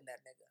I'm robbing that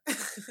nigga.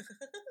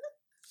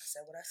 I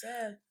said what I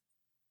said.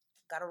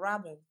 Gotta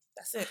rob him.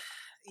 That's it.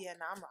 Yeah,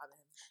 no, I'm robbing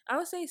him. I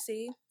would say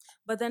C,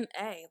 but then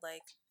A,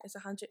 like, it's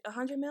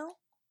 100 mil,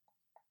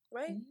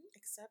 right?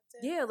 Accept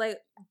it. Yeah, like,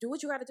 do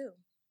what you gotta do.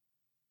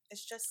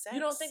 It's just sex. You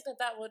don't think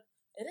that would?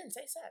 It didn't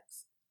say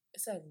sex.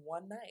 It said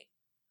one night.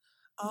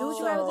 Do what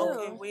you gotta do.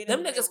 Okay, wait Them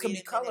a minute, niggas could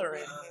wait be a minute,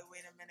 coloring.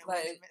 Wait a minute.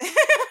 Like, Wait a minute.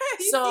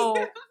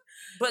 So,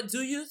 but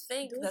do you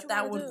think Do what that you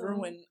that wanna would do.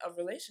 ruin a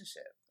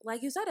relationship?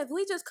 Like you said, if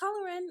we just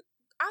coloring,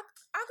 I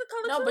could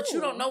color No, too. but you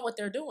don't know what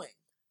they're doing.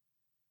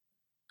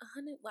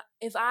 100.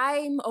 If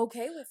I'm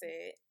okay with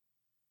it,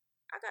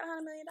 I got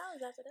 $100 million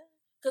after that.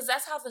 Because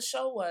that's how the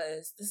show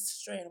was. This is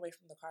straying away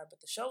from the car, but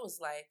the show was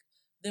like,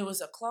 there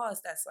was a clause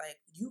that's like,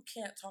 you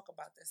can't talk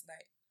about this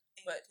night.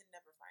 And but- you can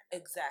never find out.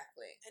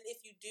 Exactly. And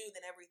if you do,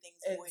 then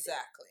everything's voided.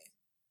 Exactly.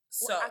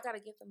 So So, I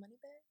gotta get the money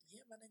back.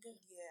 yeah, my nigga,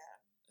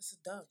 Yeah. this is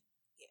dumb.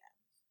 Yeah.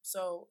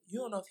 So, you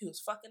don't know if he was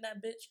fucking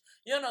that bitch.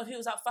 You don't know if he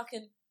was out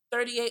fucking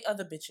 38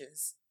 other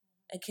bitches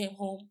and came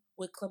home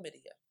with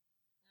chlamydia.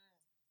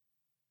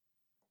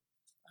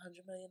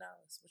 $100 million.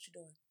 What you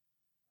doing?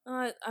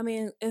 I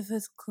mean, if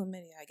it's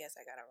chlamydia, I guess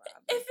I gotta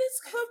rob. If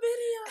it's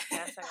chlamydia.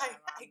 Yes, I I gotta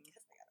rob.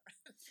 guess I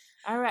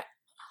gotta. All right.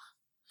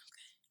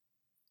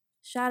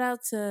 Shout out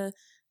to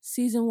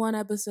season 1,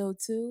 episode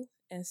 2,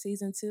 and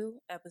season 2,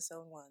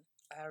 episode 1.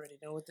 I already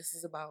know what this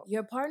is about.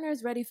 Your partner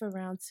is ready for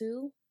round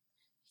 2.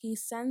 He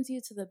sends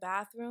you to the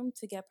bathroom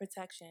to get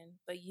protection,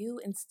 but you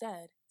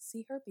instead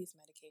see herpes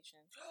medication.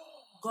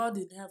 God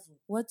in heaven.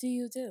 What do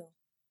you do?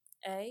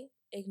 A.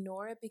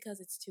 Ignore it because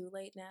it's too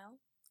late now.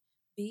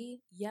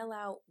 B. Yell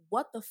out,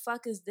 "What the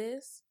fuck is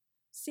this?"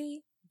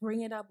 C.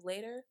 Bring it up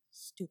later.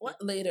 Stupid. What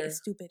later?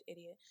 Stupid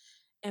idiot.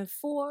 And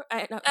 4.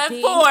 And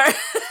D, 4.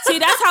 See,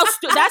 that's how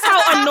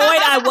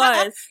annoyed I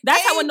was.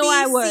 That's how annoyed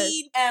I was.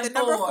 ABC, And the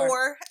number 4.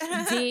 4.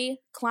 D.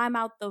 Climb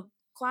out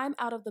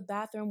of the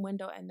bathroom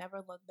window and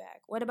never look back.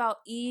 What about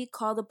E?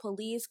 Call the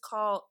police.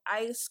 Call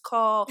ICE.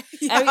 Call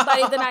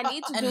everybody that I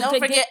need to And do don't to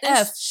forget get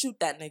this. F. Shoot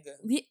that nigga.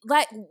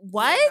 Like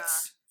what?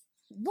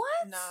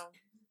 What? No.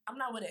 I'm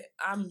not with it.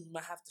 I'm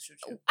gonna have to shoot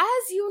you.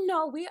 As you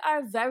know, we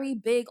are very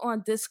big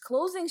on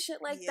disclosing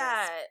shit like Yes.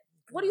 that.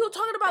 What are you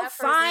talking about? That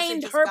first answer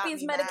Find just got herpes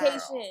me mad.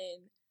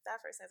 medication. That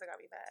first answer got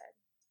me bad.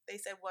 They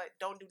said what?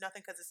 Don't do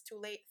nothing because it's too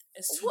late.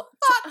 It's What?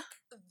 Fuck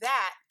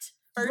that.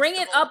 First Bring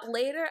of it all. up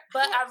later.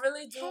 But I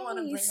really do want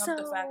to Hey, bring up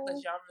the fact that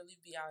so- y'all really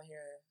be out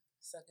here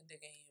sucking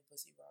dick and eating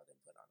pussy raw and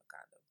put on a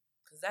condom.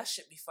 Because that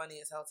shit be funny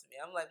as hell to me.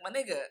 I'm like, my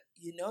nigga,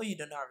 you know you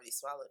done already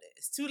swallowed it.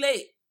 It's too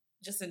late.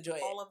 Just enjoy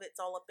it. All of it's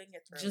all up in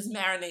your throat. Just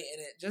marinate in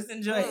it. Just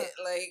enjoy it.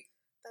 Like,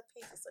 that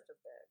paint is such a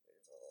bad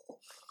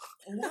visual.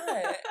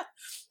 what?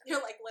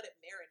 You're like, let it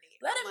marinate.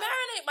 Let I'm it like,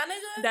 marinate, my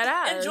nigga. That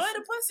ass. Enjoy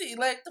the pussy.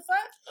 Like, the fuck?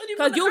 What do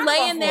Because put the you condom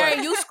laying on there for?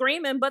 and you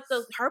screaming, but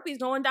the herpes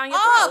going down your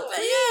Oh,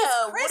 throat.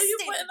 Yeah, what are you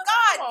Kristen, putting the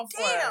God condom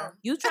on damn. for?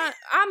 You trying?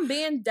 I'm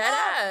being dead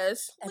Oh,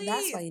 ass. And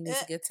that's why Please. you need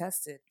to get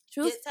tested.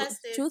 Truth, Get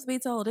tested. truth be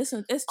told, it's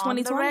On the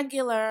 2020.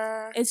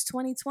 regular. It's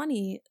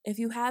 2020. If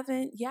you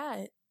haven't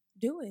yet,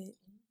 do it.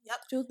 Yep.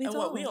 Truth be And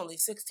told, what, we only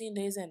 16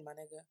 days in, my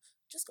nigga.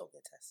 Just go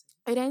get tested.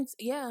 it ain't.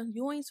 Yeah,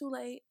 you ain't too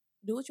late.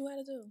 Do what you had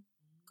to do.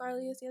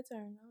 Carly, it's your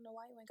turn. I don't know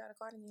why you ain't got a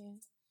card in your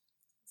hand.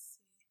 Let's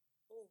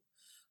see. Ooh.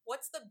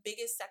 What's the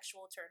biggest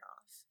sexual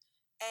turnoff?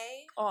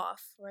 A.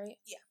 Off, right?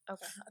 Yeah.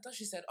 Okay. I thought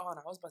she said on.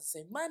 I was about to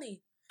say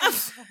money. A.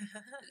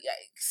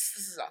 Yikes.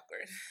 This is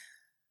awkward.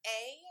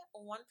 A,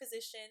 one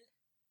position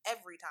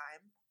every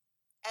time.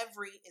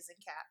 Every is in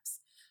caps.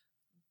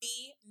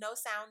 B, no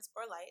sounds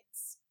or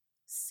lights.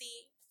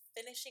 C,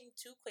 finishing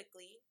too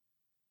quickly.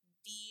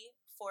 D,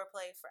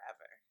 foreplay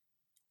forever.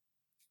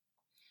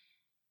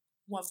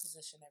 One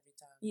position every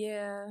time.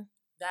 Yeah.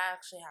 That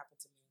actually happened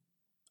to me.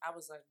 I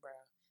was like,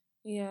 bruh.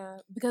 Yeah,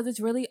 because it's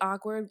really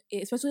awkward,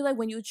 especially like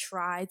when you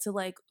try to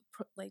like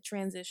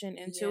transition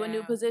into a new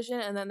Yeah. position,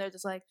 and then they're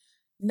just like,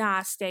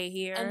 "Nah, stay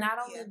here." And not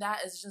only Yeah.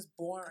 that, it's just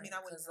boring. I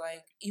wouldn't Because, know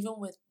like, even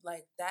with,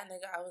 like, that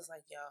nigga, I was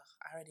like, yo,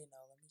 I already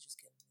know. Let me just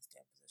get in this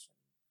damn position.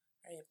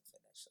 Hurry up and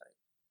finish. Like,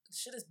 the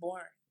shit is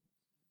boring.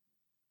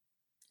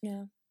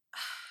 Yeah,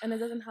 and it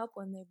doesn't help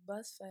when they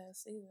bust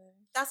fast either.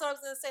 That's what I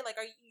was gonna say. Like,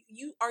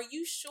 are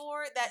you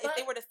sure that if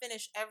they But- were to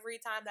finish every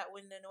time, that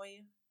wouldn't annoy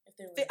you? If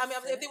they were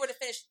If they were to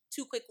finish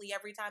too quickly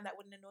every time, that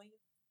wouldn't annoy you?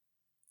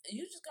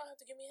 you just gonna have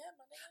to give me a head,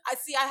 my nigga. I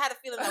see. I had a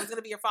feeling that was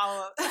gonna be your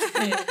follow up.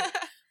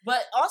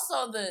 But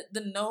also the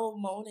no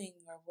moaning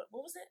or what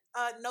was it?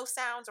 No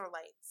sounds or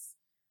lights.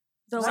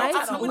 The No, lights,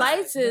 I don't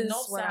lights mind. The is no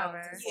sounds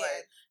whatever. is Yeah.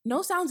 like,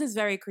 No sounds is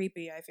very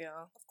creepy. I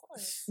feel Of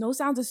course. no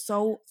sounds is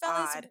so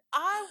Fellas, odd.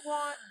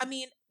 I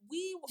mean,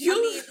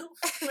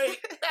 wait,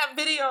 that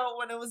video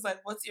when it was like,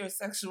 what's your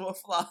sexual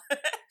flaw?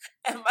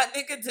 And my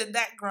nigga did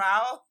that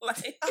growl.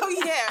 Like, oh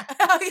yeah.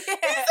 Oh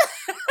yeah.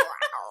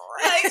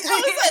 like,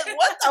 I was like,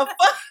 what the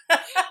fuck?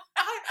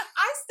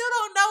 I still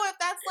don't know if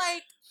that's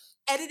like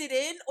edited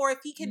in or if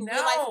he can real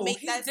life make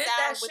he that did sound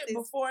that with shit his.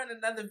 before in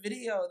another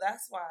video.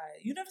 That's why.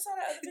 You never saw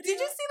that other video? Did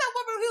you see that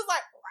one where he was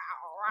like,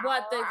 "Row, row,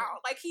 What the- row,"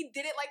 like he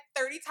did it like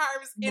 30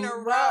 times in a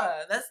row?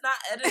 Bruh, that's not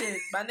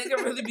edited. My nigga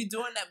really be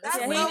doing that That's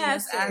Yeah, he what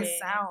has miscellaneous to weird. ass be.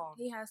 sound.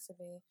 He has to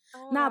be.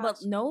 Oh, Nah, but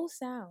gosh. no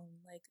sound.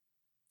 Like,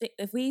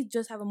 if we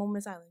just have a moment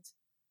of silence.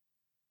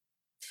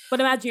 But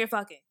imagine you're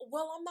fucking.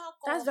 Well, I'm not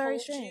gonna That's very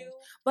hold strange. you.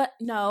 But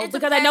no, It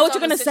because I know what depends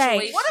you're on gonna the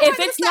say. situation. What am I If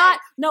gonna it's say? not,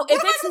 no, What if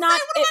am I it's gonna not,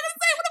 say? What am I gonna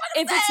say? What am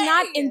I if gonna it's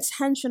not say?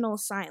 intentional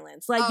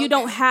silence, like you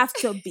don't Okay. have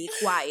to be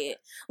quiet.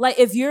 Like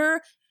if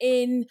you're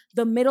in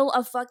the middle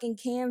of fucking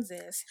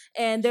Kansas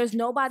and there's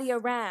nobody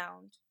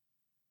around,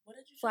 What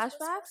did you just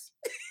whisper? flashbacks.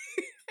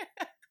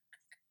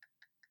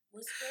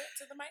 Whisper it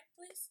to the mic,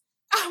 please.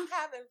 I'm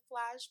having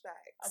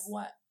flashbacks. Of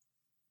what?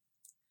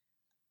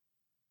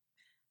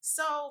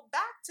 So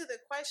back to the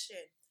question.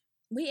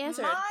 We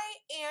answered. My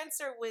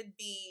answer would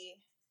be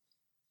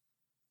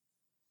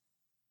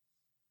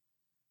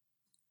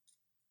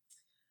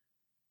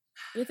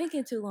You're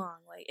thinking too long.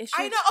 Like it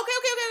I should. know.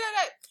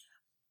 Okay.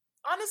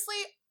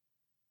 Honestly,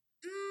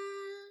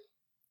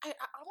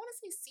 I want to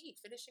say C,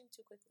 finishing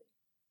too quickly.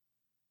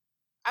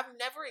 I've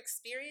never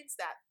experienced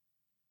that,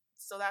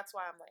 so that's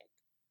why I'm like,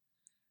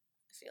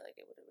 I feel like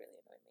it would have really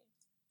annoyed me.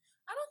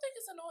 I don't think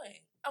it's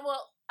annoying.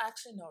 Well,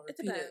 actually, no. It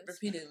depends.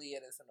 Repeatedly,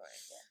 it is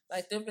annoying.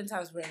 Like, there have been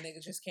times where a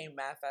nigga just came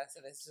mad fast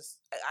and it's just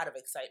out of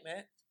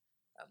excitement.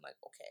 I'm like,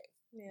 okay.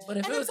 Yeah. But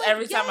if And it it's was like,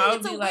 every time, yay, I would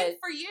it's a be win like,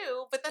 for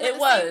you, but then It at the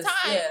was. same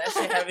time, Yeah, that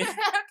shit heavy.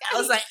 I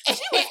was like,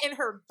 she went in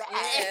her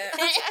bag.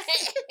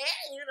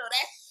 you know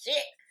that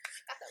shit.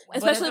 But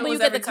if Especially it when you was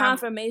get every the time-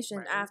 confirmation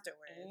Right.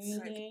 afterwards.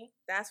 Like, Mhm.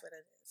 that's what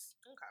it is.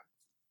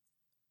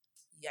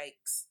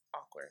 Yikes.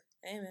 Awkward.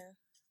 Amen.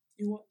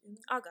 You want?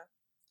 I'll go.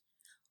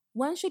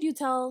 When should you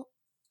tell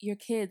your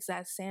kids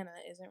that Santa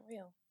isn't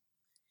real?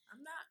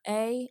 I'm not.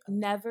 A,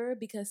 never,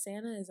 because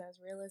Santa is as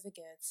real as it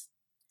gets.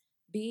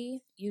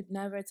 B, you'd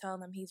never tell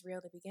them he's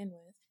real to begin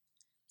with.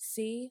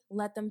 C,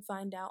 let them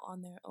find out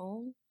on their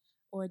own.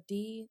 Or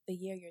D, the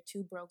year you're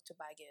too broke to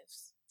buy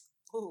gifts.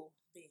 Ooh,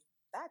 B.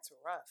 That's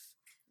rough.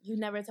 You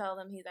never tell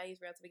them that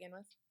he's real to begin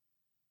with.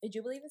 Did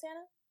you believe in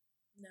Santa?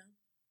 No.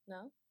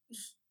 No?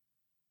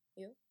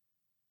 You?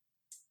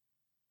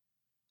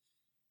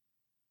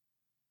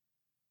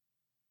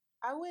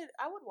 I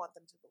would want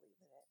them to believe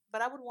in it,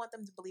 but I would want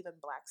them to believe in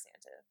Black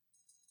Santa.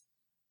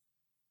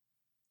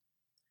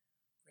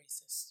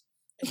 Racist.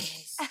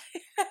 Anyways.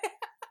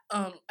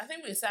 I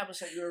think we established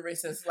that you were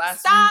racist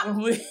last Stop. week.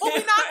 When What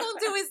we're not gonna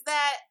do is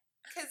that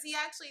because he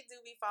actually do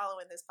be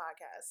following this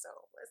podcast, so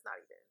let's not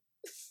even.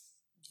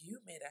 You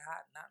made it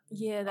hot, not me.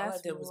 Yeah, All that's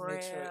I did was real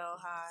make sure.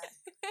 hot.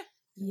 I'm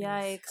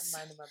Yikes.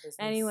 minding my business.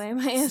 Anyway,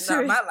 my It's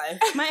answer not my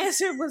life. my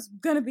answer was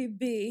gonna be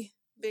B.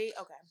 B.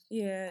 Okay.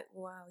 Yeah,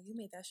 wow, you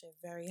made that shit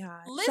very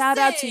hot. Shout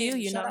out to you.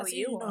 Listen. You Shout know out who to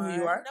you you. You know are. who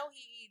you are. No,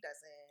 he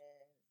doesn't.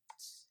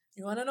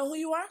 You want to know who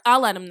you are? I'll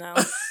let him know.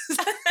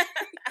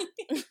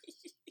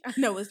 I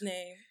know his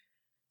name.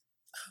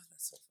 Oh,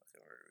 that's so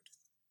fucking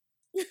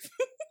rude.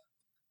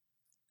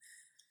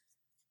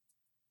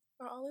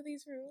 Are all of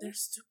these rude? They're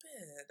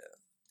stupid.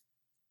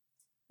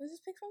 Let's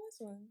just pick from this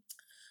one.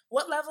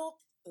 What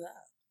level? Ugh.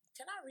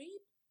 Can I read?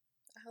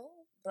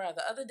 Oh. Bruh,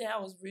 the other day I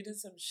was reading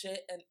some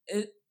shit and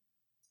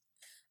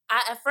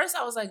at first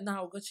I was like,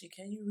 nah, Gucci,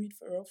 can you read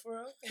for real?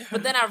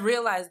 But then I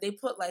realized they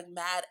put like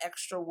mad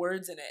extra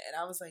words in it and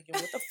I was like, yo,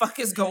 what the fuck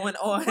is going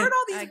on? Where'd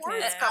all these I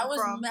words can't. I come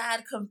was from?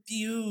 mad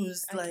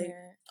confused. I Like,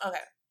 can't.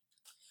 okay.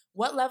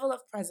 What level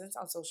of presence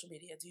on social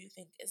media do you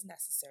think is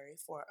necessary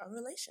for a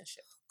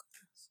relationship?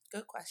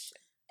 Good question.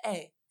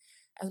 A,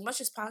 as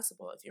much as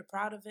possible. If you're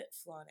proud of it,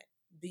 flaunt it.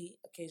 B,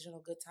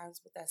 occasional good times,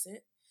 but that's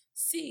it.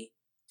 C,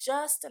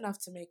 just enough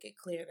to make it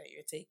clear that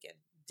you're taken.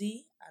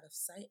 D, out of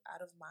sight,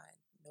 out of mind,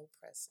 no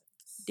presence.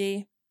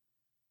 D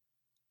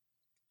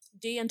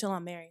until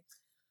I'm married.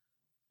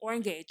 Or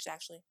engaged,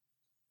 actually.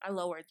 I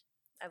lowered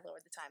the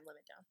time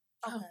limit down.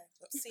 Okay.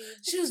 See,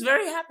 She was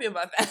very happy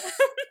about that.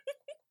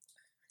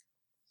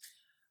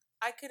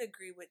 I could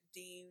agree with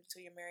D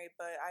until you're married,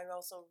 but I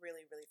also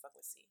really, really fuck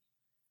with C.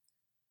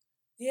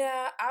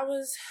 Yeah, I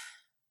was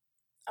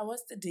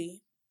the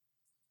D,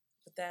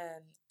 but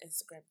then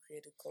Instagram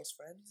created close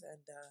friends,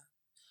 and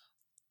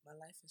my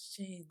life has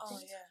changed. Oh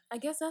yeah. I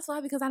guess that's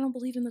why, because I don't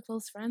believe in the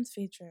close friends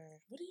feature.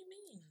 What do you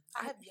mean?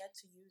 I have yet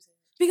to use it.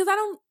 Because I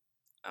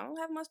don't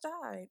have much to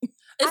hide.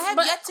 I have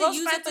but yet to close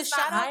use it, friends but is not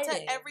shout out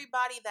hiding. to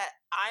everybody that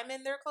I'm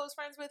in their close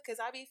friends with, because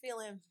I be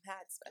feeling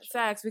mad special.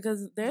 Facts,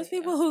 because there's Yeah.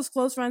 people whose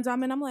close friends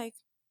I'm in, I'm like,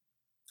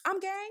 I'm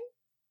gang.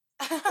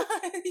 Yeah,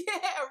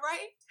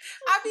 right?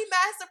 I'd be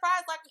mad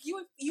surprised, like,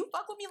 you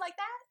fuck with me like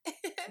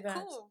that? Facts.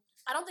 Cool.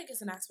 I don't think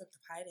it's an aspect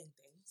of hiding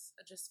things.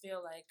 I just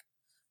feel like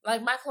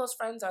my close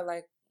friends are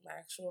like my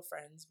actual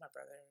friends, my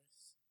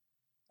brothers,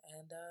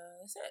 and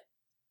that's it.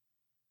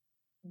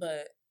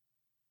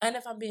 And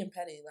if I'm being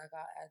petty, like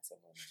I'll add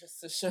someone just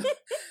to show,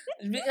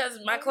 because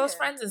my Oh, close yeah.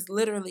 friends is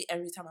literally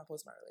every time I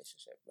post my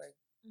relationship. Like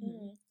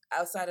Mm-hmm.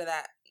 outside of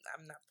that,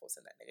 I'm not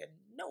posting that nigga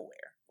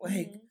nowhere.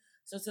 Like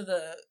so to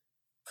the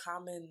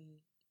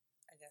common,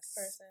 I guess,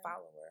 Person.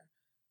 follower,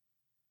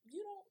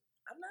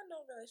 I'm not in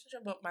no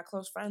relationship, but my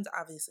close friends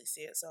obviously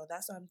see it. So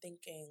that's what I'm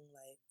thinking.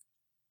 Like,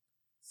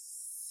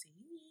 C.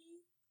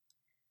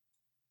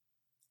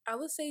 I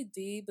would say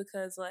D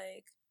because,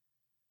 like,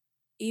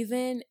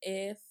 even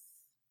if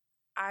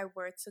I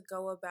were to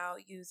go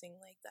about using,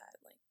 like, that,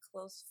 like,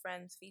 close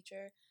friends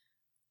feature,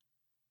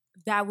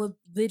 that would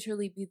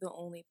literally be the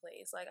only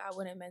place. Like, I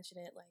wouldn't mention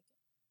it, like,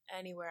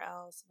 anywhere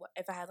else.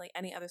 If I had, like,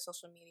 any other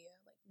social media,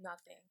 like,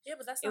 nothing. Yeah,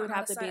 but that's It not would out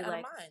have of to sight, be, out of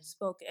like, mind.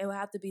 spoken. It would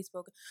have to be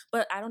spoken.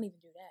 But I don't even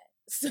do that.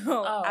 So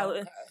Oh, I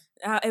would,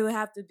 okay. it would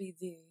have to be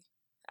D.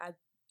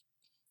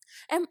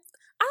 And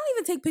I don't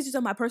even take pictures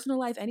of my personal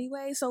life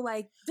anyway. So,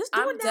 like, just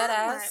doing I'm that, dead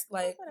I'm ass.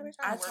 Like, whatever, I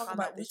trying to work talk on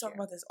about that we this talk year.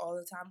 about this all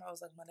the time. I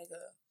was like, my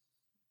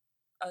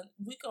nigga,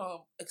 we gonna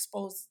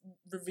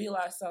reveal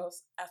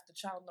ourselves after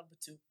child number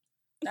 2.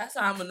 That's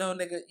how I'm gonna know,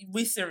 nigga.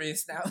 We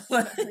serious now. You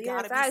yeah,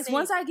 gotta be facts. safe.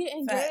 Once I get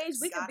engaged, Facts.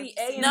 we could Gotta be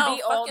be A safe. and No,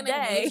 B all fucking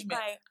day.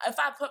 engagement. Like, If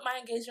I put my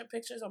engagement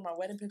pictures or my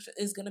wedding picture,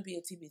 it's gonna be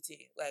a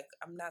TBT. Like,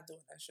 I'm not doing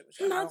that shit with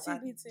you. Not I don't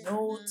got TBT.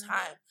 no Mhm.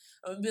 time.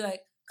 I'm gonna be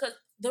like, cause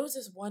there was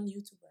this one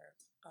YouTuber.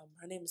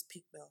 Her name is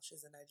Peak Mill.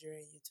 She's a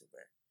Nigerian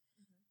YouTuber.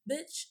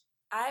 Bitch,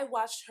 I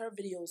watched her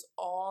videos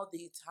all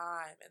the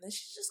time, and then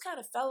she just kind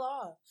of fell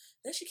off.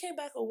 Then she came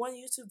back with one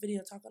YouTube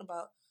video talking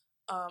about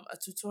a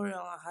tutorial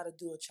on how to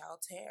do a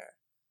child's hair.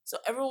 So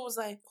everyone was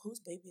like, "Whose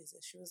baby is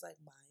this?" She was like,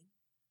 "Mine."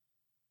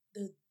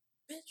 The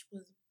bitch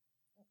was.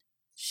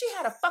 She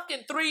had a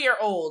fucking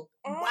 3-year-old.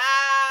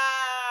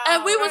 Wow.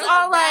 And we was That's-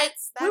 all like,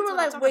 that's we were what I'm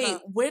like, talking wait,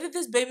 about. where did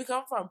this baby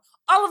come from?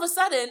 All of a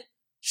sudden,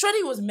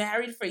 Shreddy was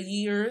married for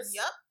years.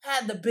 Yup.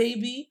 Had the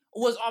baby,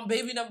 was on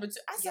baby number 2.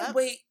 I said, Yup.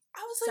 wait. I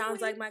was like, sounds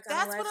what like do my kind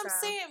That's of what lifestyle.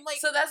 I'm saying. Like,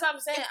 So that's what I'm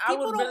saying. if I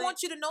people would don't really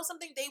want you to know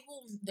something, they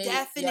will They-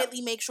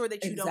 definitely make sure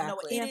that you don't know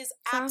it. Exactly. It Yeah. is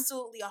Sounds-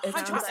 absolutely It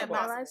 100% Sounds like my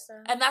possible.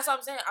 lifestyle. And that's what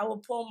I'm saying. I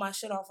would pull my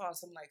shit off on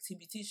some like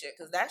TBT shit,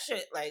 because that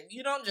shit, like,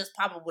 you don't just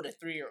pop up with a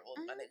 3-year-old,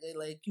 my nigga.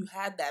 Like, you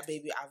had that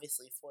baby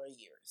obviously for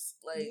years.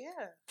 Like,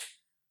 Yeah.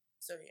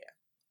 so yeah.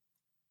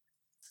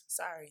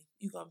 Sorry,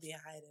 you gonna be in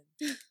hiding.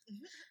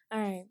 All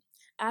right.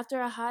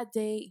 After a hot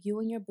date, you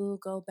and your boo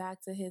go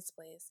back to his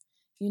place.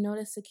 You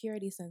notice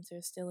security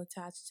sensors still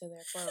attached to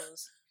their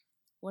clothes.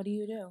 What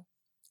do?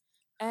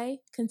 A.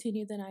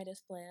 Continue the night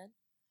as planned.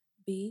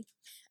 B.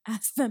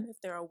 Ask them if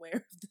they're aware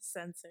of the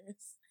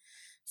sensors.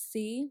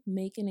 C.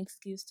 Make an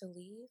excuse to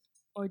leave.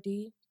 Or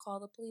D.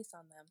 Call the police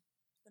on them.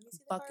 Let me see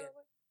the part Fucking.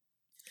 over.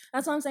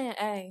 That's what I'm saying.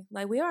 A.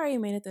 Like, we already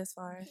made it this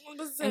far.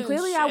 Listen, And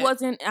clearly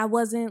shit. I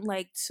wasn't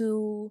like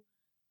too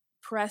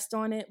pressed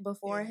on it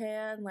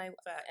beforehand. Like,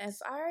 Facts. if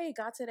I already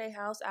got to their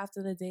house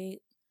after the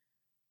date,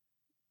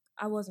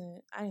 I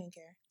didn't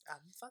care. I'm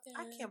fucking.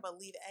 I can't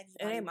believe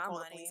anybody ain't would my call the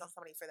money. police on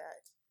somebody for that.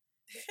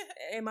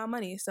 It ain't my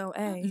money, so A.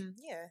 Mm,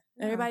 yeah.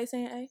 No. Everybody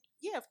saying A?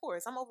 Yeah, of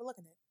course. I'm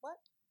overlooking it. What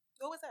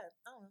was that?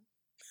 I don't know.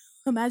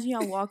 Imagine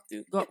y'all walk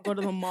through, go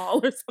to the mall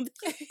or something.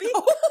 Beep, beep, beep,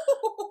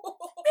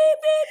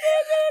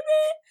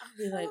 I'll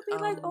be I like, would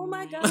be like, oh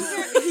my God.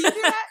 You hear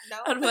that? No.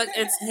 I'd be like,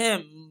 it's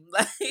him.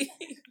 Like,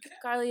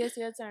 Carly, it's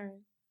your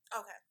turn.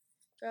 Okay.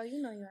 Girl,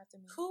 you know you have to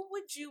meet. Who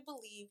would you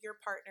believe your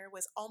partner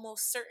was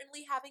almost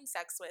certainly having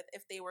sex with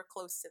if they were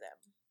close to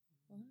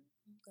them?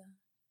 Okay.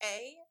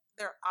 A,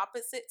 their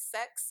opposite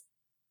sex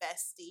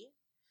bestie.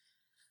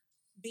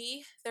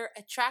 B, their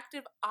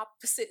attractive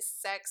opposite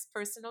sex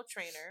personal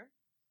trainer.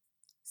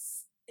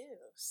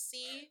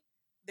 C,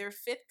 their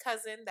fifth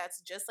cousin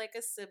that's just like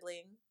a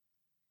sibling.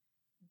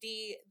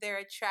 D, their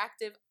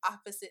attractive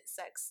opposite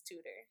sex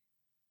tutor.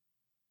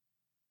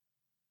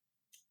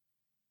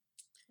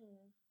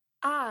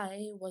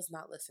 I was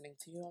not listening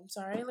to you. I'm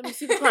sorry. Let me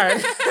see the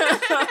card.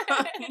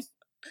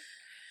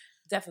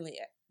 Definitely.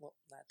 Well,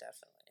 not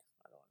definitely.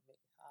 I don't want to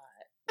make it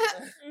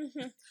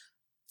hot.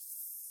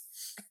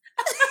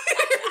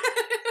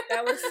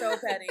 That was so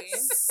petty.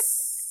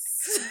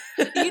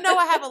 You know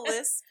I have a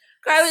list.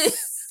 Carly's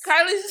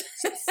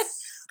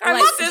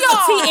Like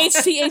y'all. TH.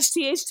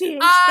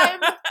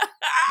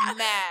 I'm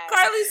mad.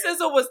 Carly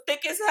Sizzle was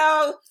thick as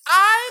hell.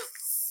 I've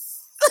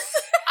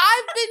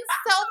been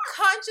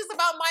self-conscious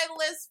about my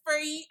list for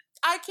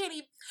I can't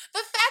even. The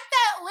fact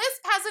that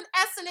list has an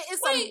S in it is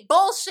some Wait,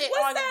 bullshit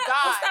What's on that?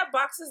 God. What's that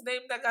box's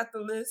name that got the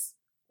list?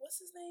 What's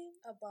his name?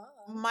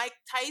 Mike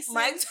Tyson.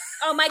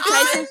 Oh, Mike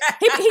Tyson.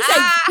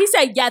 He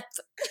said yes.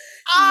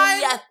 I'm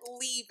Yes.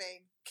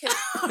 leaving. Kid.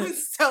 I'm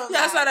so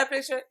Yeah, I saw mad. that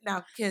picture.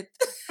 Now, kid.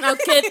 No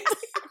kid.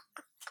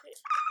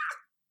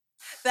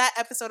 That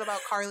episode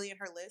about Carly and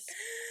her list.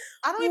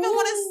 I don't even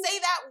want to say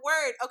that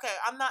word. Okay,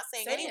 I'm not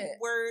saying Say any it.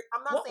 word.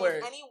 I'm not What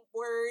saying word? any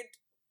word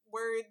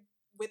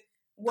with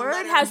the Word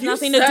letter- has You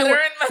nothing to do with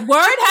stuttering like-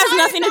 word has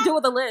nothing to do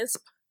with a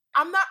lisp.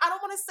 I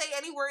don't want to say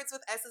any words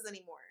with S's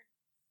anymore.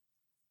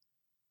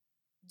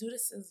 Do the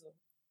sizzle.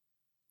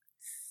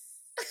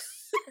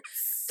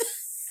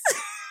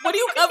 What are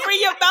you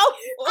covering your mouth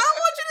I for? don't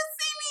want you to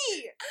see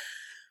me.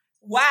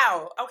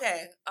 Wow.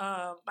 Okay.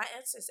 My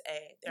answer is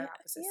A. They're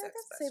opposite sex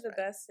best friends.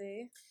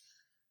 bestie.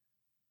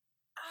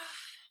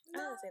 No,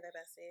 I would say the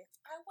bestie.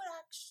 I would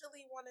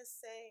actually want to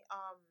say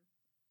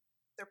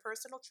their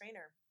personal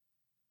trainer.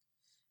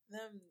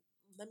 Them,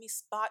 let me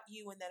spot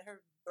you, and then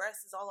her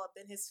breast is all up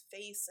in his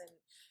face, and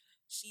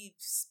she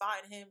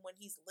spotted him when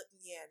he's lit.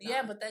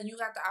 Yeah, but then you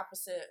got the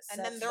opposite. and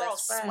then sex they're all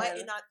best friend.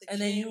 sweating at the And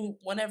gym. then you,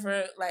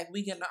 whenever like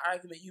we get in an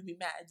argument, you be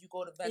mad. You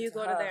go to vent. You to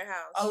go her. to their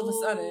house. All of a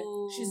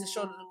sudden, she's a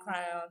shoulder to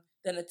cry on,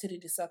 then a titty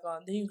to suck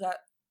on. Then you got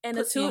and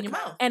a pussy in tutor your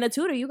mouth. and a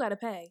tutor you gotta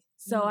pay.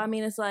 So Mm. I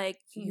mean it's like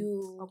Mm.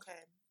 you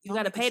Okay, you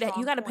gotta pay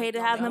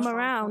to have them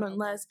around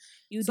unless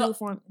you So, do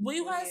form Will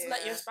you guys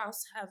let your Yeah.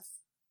 spouse have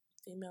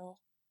female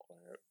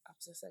or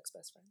opposite sex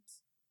best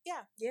friends?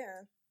 Yeah.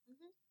 yeah.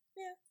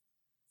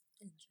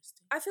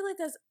 Interesting. I feel like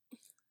there's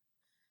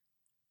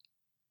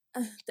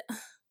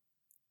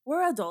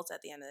we're adults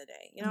at the end of the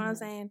day. You know what I'm Mhm.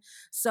 saying?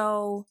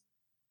 So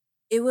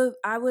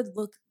I would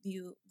look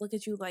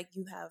at you like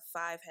you have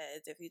 5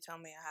 heads if you tell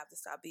me I have to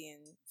stop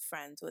being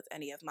friends with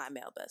any of my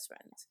male best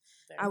friends.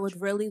 I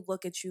would really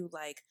look at you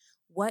like,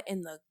 what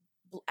in the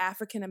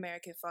African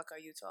American fuck are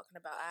you talking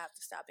about? I have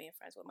to stop being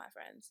friends with my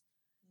friends.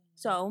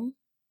 So,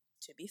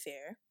 to be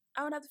fair,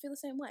 I would have to feel the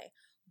same way.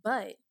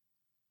 But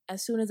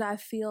as soon as I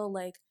feel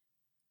like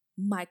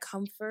my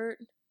comfort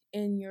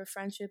in your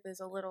friendship is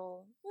a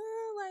little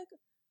like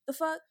the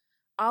fuck,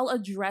 I'll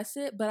address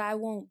it, but I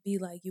won't be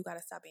like, you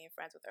gotta stop being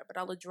friends with her. But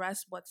I'll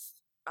address what's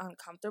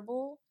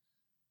uncomfortable,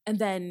 and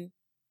then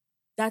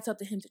that's up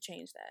to him to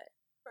change that.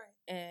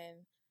 Right.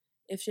 And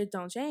if shit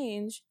don't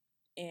change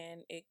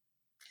and it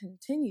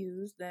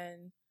continues,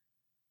 then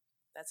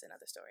that's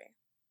another story.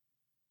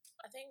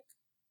 I think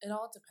it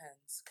all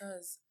depends,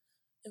 because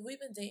if we've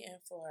been dating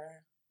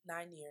for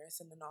 9 years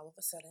and then all of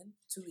a sudden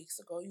 2 weeks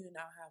ago you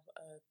now have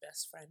a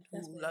best friend who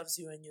That's weird. loves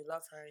you and you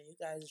love her and you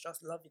guys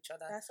just love each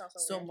other That's also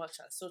so weird. much.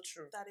 That's so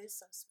true. That is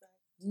suspect.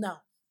 No,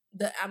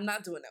 I'm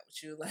not doing that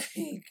with you. Like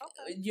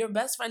Okay. your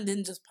best friend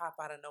didn't just pop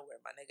out of nowhere,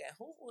 my nigga.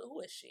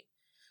 Who is she?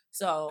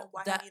 So And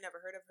why that, have you never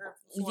heard of her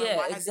before? Yeah,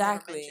 Why have you never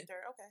exactly. mentioned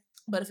her? Okay.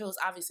 but if it was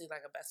obviously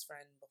like a best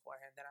friend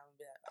beforehand, then I would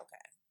be like,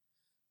 okay.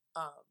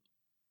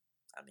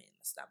 I mean,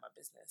 it's not my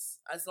business.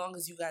 As long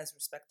as you guys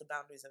respect the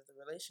boundaries of the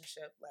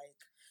relationship, like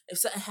if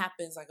something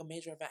happens, like a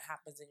major event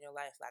happens in your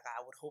life, like I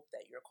would hope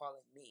that you're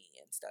calling me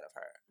instead of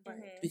her.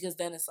 Right.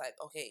 Because then it's like,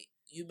 okay,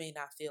 you may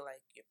not feel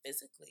like you're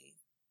physically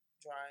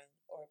drawing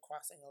or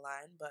crossing a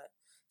line, but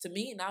to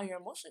me, now you're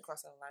emotionally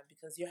crossing a line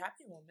because your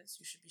happy moments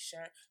you should be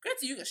sharing.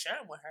 Granted, you can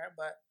share them with her,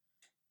 but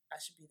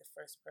I should be the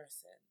first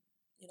person,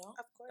 you know?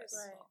 Of course.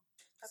 That's Right. all.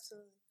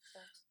 Absolutely.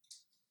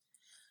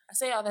 I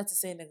say all that to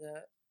say,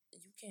 nigga,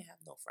 you can't have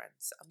no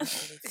friends. I'm the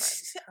only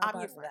friend. How I'm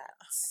your about friend.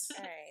 that?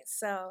 All right.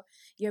 So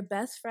your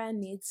best friend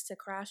needs to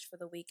crash for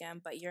the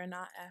weekend, but you're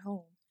not at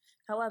home.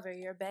 However,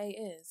 your bae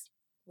is.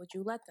 Would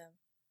you let them?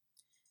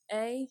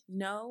 A,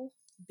 no.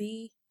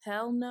 B,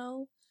 hell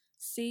no.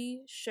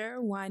 C,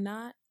 sure, why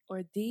not?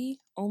 Or D,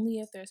 only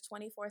if there's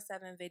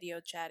 24/7 video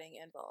chatting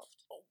involved.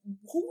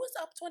 Who is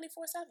up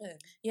 24/7?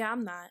 Yeah,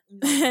 I'm not.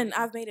 No. And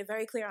I've made it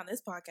very clear on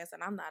this podcast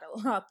that I'm not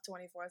up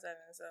 24/7.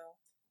 So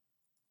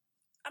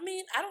I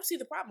mean, I don't see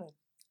the problem.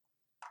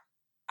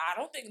 I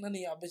don't think none of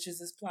y'all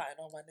bitches is plotting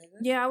on my nigga.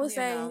 yeah, I would Yeah,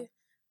 say no.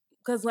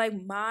 because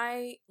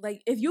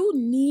if you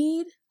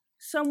need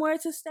somewhere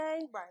to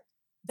stay, Right.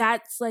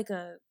 that's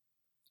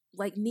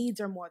needs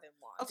are more than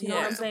wants. Of You know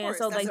what I'm course, of saying? course,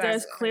 So that's there's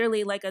exactly.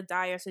 clearly like a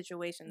dire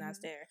situation that's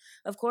Mhm. there.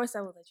 Of course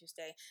I would let you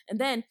stay. And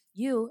then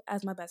you,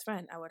 as my best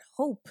friend, I would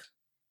hope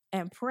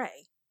and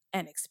pray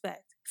and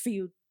expect for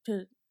you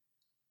to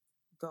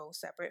go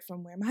separate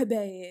from where my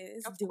bae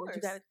is. Of Do what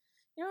you course. gotta.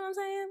 You know what I'm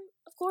saying?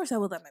 Of course I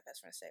would let my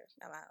best friend stay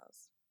at my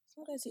house. It's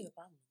not I that see deep. the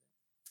problem.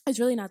 It's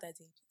really not that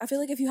deep. I feel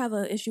like if you have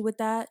an issue with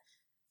that,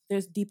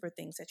 there's deeper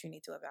things that you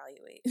need to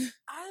evaluate.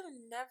 I've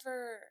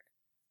never,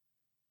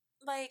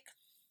 like,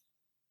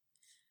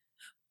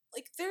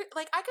 they're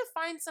like, I could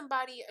find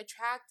somebody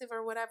attractive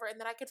or whatever, and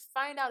then I could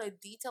find out a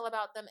detail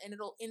about them, and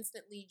it'll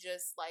instantly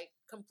just like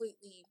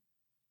completely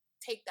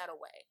take that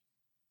away.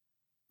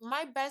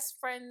 My best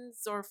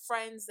friends or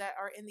friends that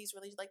are in these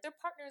relations, like their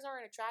partners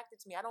aren't attracted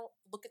to me. I don't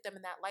look at them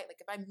in that light. Like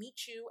if I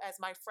meet you as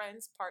my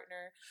friend's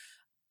partner,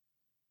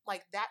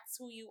 like that's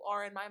who you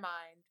are in my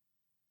mind,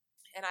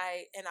 and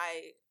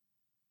I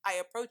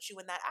approach you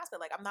in that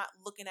aspect. Like I'm not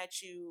looking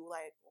at you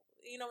like,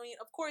 you know what I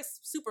mean? Of course,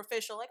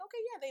 superficial. Like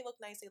okay, yeah, they look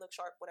nice, they look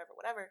sharp,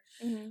 whatever.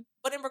 Mm-hmm.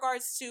 But in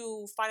regards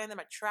to finding them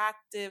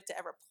attractive, to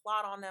ever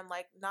plot on them,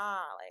 like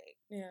nah, like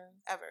Yeah,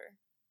 ever.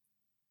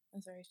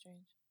 that's very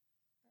strange.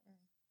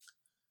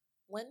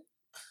 When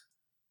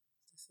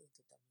this is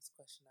the dumbest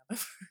question I've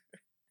ever heard.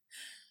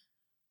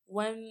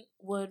 When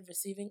would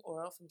receiving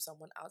oral from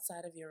someone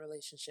outside of your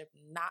relationship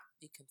not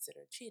be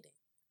considered cheating?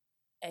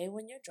 A,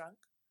 when you're drunk.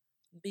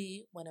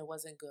 B, when it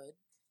wasn't good.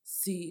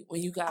 C,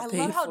 when you got I paid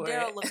love how for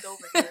Daryl it. looked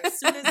over here as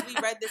soon as we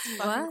read this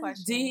fucking What?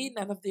 question. D,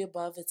 none of the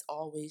above. It's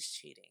always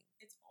cheating.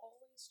 It's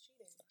always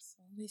cheating. It's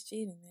always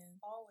cheating, man.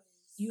 Always.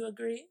 You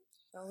agree?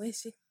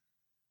 Always cheating.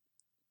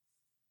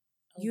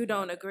 Oh, You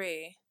don't God.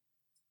 agree.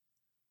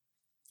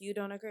 You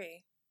don't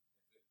agree.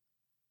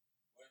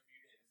 What if you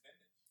didn't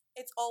finish?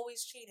 It's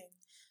always cheating.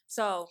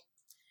 So,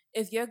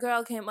 if your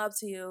girl came up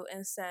to you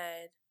and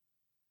said,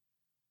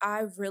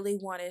 I really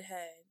wanted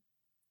head,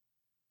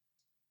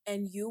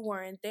 and you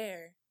weren't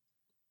there,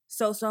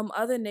 so some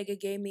other nigga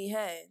gave me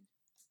head.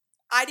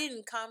 I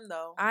didn't come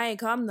though. I ain't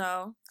come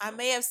though. I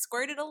may have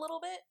squirted a little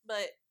bit,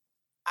 but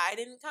I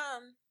didn't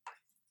come.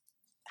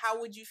 How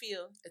would you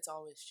feel? It's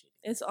always cheating.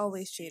 It's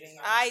always cheating.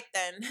 All right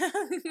then.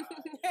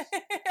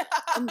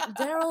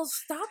 Daryl,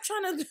 stop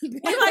trying to be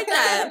But like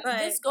that.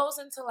 This goes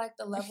into like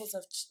the levels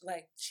of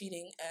like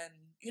cheating and,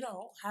 you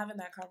know, having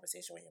that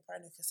conversation with your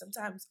partner, because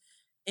sometimes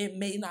it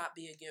may not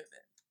be a given.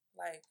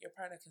 Like your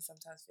partner can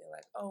sometimes feel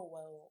like, oh,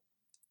 well,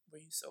 were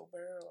you sober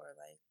or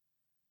like.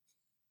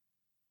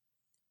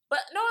 But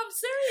no, I'm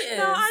serious.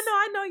 No,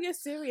 I know you're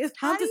serious.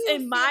 How I'm do just you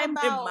in feel my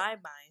about-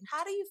 mind.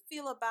 How do you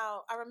feel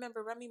about? I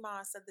remember Remy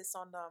Ma said this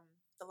on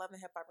the Love and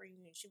Hip Hop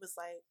reunion. She was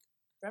like,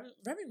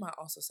 Remy Ma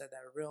also said that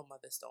real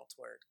mothers don't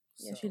twerk.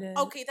 Yeah, so- she did.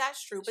 "Okay,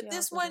 that's true." But She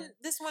this also one, did.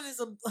 this one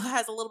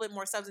has a little bit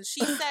more substance.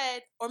 She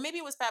said, or maybe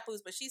it was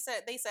Papoose, but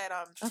they said,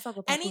 I fuck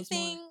with Papoose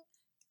anything more.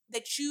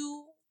 that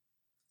you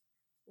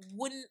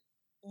wouldn't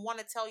want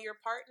to tell your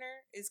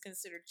partner is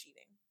considered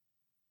cheating.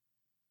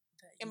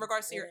 that in you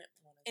regards to your- wouldn't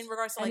wanna In do.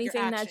 regards to like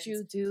Anything your that actions,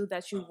 you do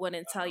that you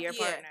wouldn't tell your Yeah.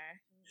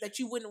 partner. that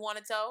you wouldn't want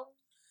to tell.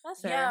 That's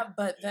fair. Yeah,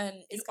 but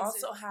then It's you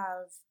also considered-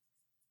 have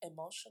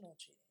emotional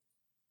cheating.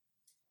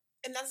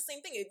 And that's the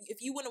same thing.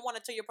 If you wouldn't want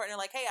to tell your partner,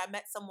 like, hey, I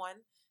met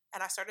someone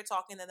and I started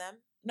talking to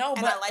them. No,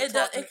 And I but like it,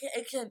 does, talking-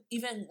 it can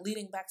even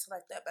leading back to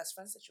like that best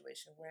friend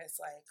situation where it's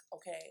like,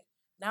 okay,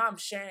 now I'm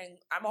sharing.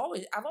 I've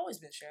always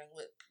been sharing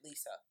with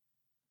Lisa,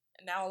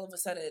 and now all of a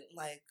sudden,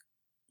 like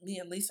me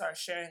and Lisa are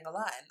sharing a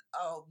lot and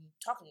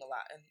talking a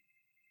lot. And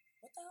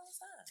what the hell is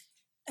that?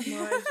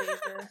 Lord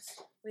Jesus.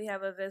 We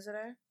have a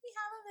visitor. We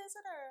have a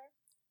visitor.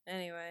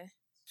 Anyway.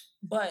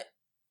 But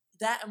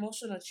that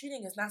emotional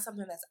cheating is not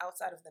something that's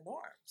outside of the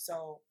norm.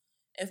 So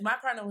if my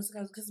partner was,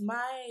 because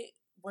my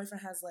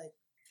boyfriend has like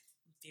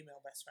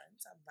female best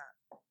friends,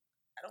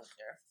 I don't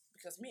care,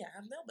 because me, I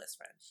have male best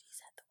friends. She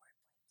said the word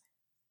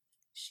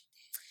boyfriend. She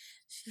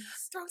did.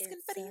 Strokes It's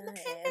confetti in the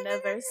an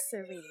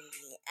anniversary.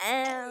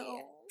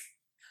 Ow.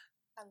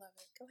 I love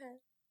it. Go ahead.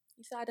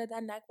 You saw that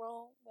neck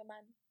roll with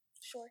my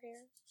short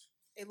hair?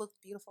 It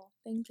looked beautiful.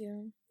 Thank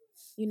you.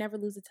 You never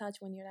lose a touch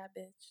when you're that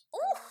bitch.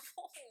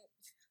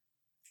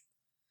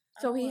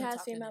 I So don't he wanna has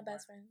talk female anymore.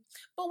 best friends.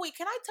 But wait,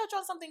 can I touch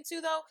on something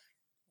too, though?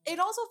 It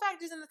also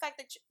factors in the fact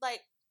that,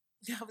 like,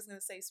 I was going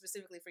to say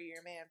specifically for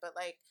your man, but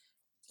like,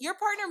 your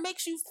partner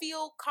makes you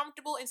feel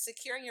comfortable and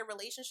secure in your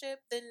relationship,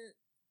 then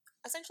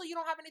essentially you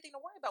don't have anything to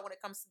worry about when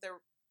it comes to their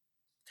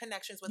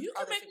connections with You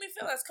can other make people. me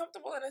feel as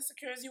comfortable and as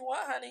secure as you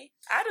want, honey.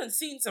 I done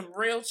seen some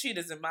real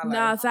cheaters in my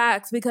Nah, life.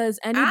 facts. Because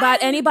I-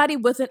 anybody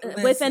with an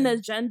Listen.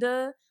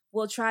 agenda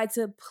will try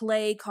to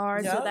play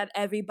cards so Yup. that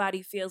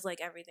everybody feels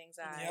like everything's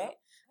alright. Yep.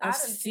 I've I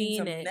done seen seen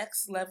some it.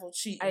 next level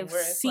cheating I've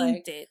where it's seen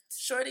like it.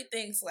 Shorty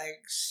thinks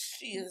like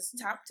she is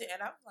top 10,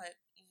 and I'm like,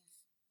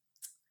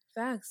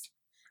 Facts.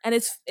 And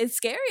it's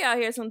scary out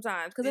here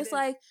sometimes because It it's is.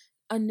 like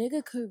a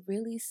nigga could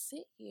really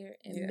sit here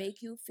and Yeah.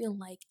 make you feel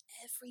like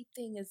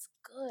everything is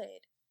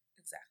good.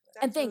 exactly.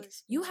 And That's think really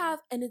you scary. have,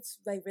 and it's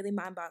like really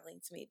mind boggling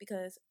to me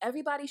because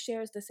everybody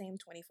shares the same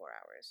 24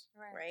 hours,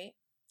 Right. right?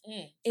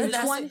 Mm. In And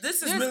that's 20 it.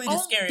 This is There's really the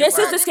only- scary This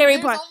part. is the scary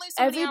There's part. only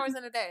so many Every- hours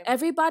in a day.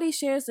 Everybody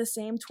shares the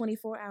same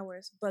 24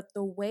 hours, but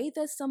the way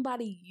that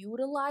somebody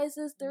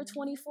utilizes their Mhm.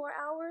 24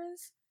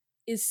 hours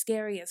is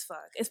scary as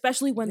fuck,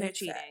 especially when they're Big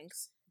cheating.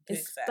 facts. Big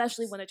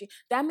Especially facts. when they're cheating.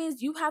 That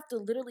means you have to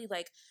literally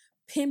like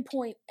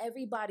pinpoint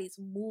everybody's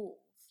move.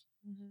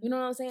 You know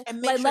what I'm saying? and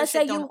make like sure let's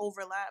shit say don't you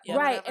overlap. Yeah. or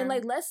right, whatever. and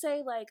like let's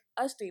say like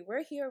us three,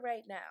 we're here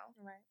right now.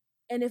 Right.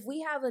 And if we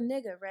have a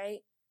nigga,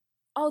 right,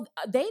 oh,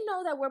 they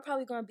know that we're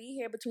probably going to be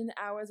here between the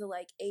hours of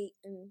like 8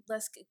 and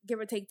let's give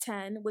or take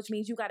 10, which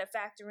means you got to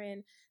factor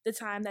in the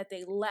time that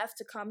they left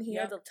to come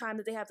here, Yep. the time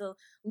that they have to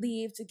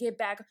leave to get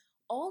back.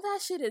 All that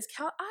shit is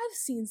I've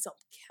seen some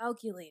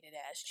calculated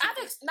ass shit. I've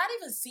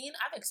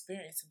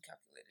experienced some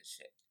calculated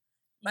shit.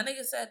 My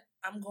nigga said,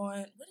 I'm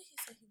going, where did he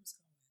say he was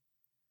going?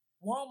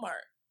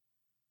 Walmart,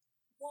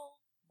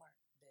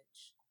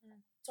 bitch.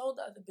 Told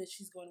the other bitch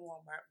he's going to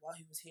Walmart while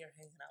he was here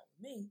hanging out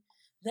with me.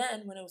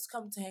 Then, when it was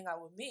coming to hang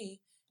out with me,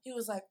 he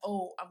was like,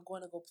 oh, I'm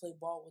going to go play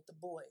ball with the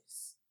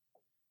boys.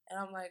 And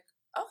I'm like,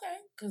 okay,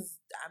 because,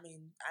 I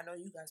mean, I know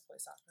you guys play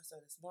soccer, so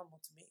it's normal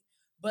to me.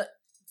 But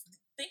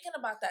thinking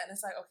about that, and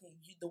it's like, okay,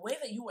 the way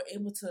that you were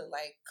able to,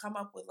 like, come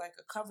up with, like,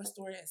 a cover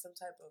story and some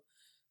type of,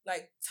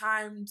 like,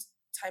 timed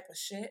type of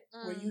shit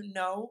where you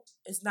know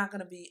it's not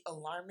going to be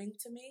alarming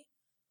to me,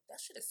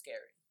 that shit is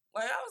scary.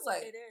 Like, I was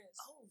like, It is.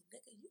 oh,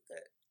 nigga, you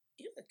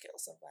could kill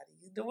somebody.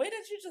 The way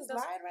that you just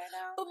lied right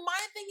now. But my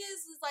thing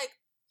is like,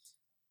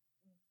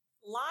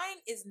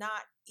 lying is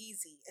not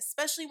easy,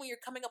 especially when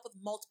you're coming up with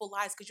multiple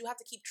lies, because you have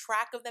to keep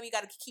track of them. You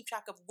got to keep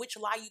track of which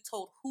lie you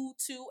told who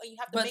to, and you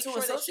have to But make to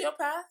sure a that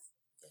sociopath,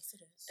 yes,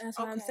 it is. That's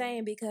what I'm Okay.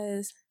 saying,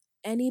 because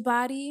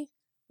anybody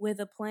with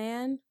a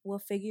plan will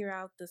figure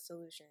out the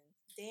solution.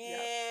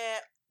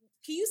 Damn.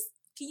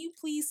 Can you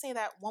please say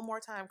that one more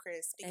time,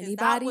 Chris? Because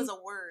Anybody? that was a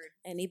word.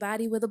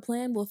 Anybody with a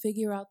plan will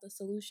figure out the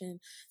solution.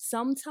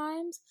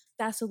 Sometimes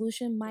that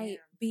solution might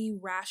Damn. be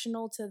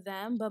rational to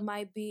them, but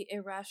might be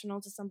irrational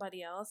to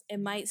somebody else. It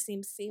might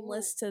seem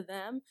seamless to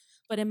them,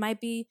 but it might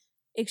be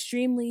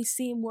extremely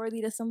seem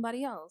worthy to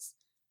somebody else.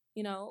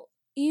 You know,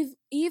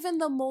 even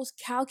the most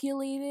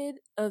calculated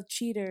of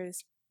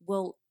cheaters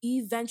will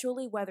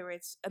eventually, whether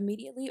it's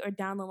immediately or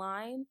down the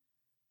line,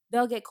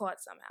 they'll get caught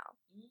somehow.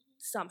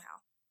 Somehow.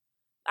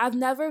 I've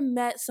never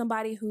met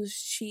somebody who's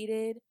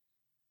cheated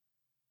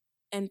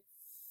and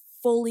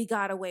fully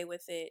got away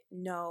with it.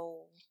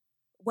 No,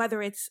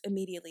 whether it's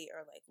immediately or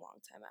like long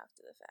time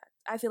after the fact.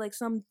 I feel like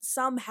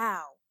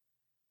somehow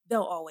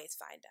they'll always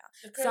find out.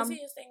 The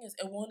craziest thing is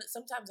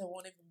sometimes it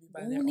won't even be by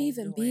their own Won't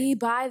even doing. be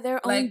by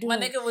their own Like, doing.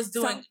 my nigga was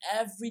doing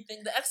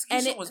everything. The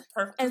execution was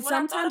perfect. And When I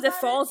thought sometimes it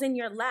about falls in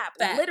your lap,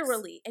 Facts.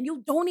 literally, and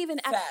you don't even.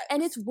 Facts.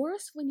 And it's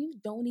worse when you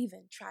don't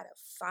even try to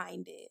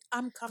find it.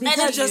 I'm coming And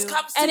to it just you.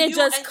 comes to And it you,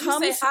 just and you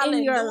comes say,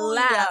 in your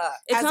lap. "Hallelujah,"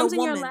 It as comes a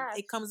in your woman. lap.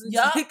 It comes into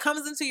Yup. it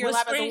comes into your with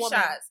lap as a woman.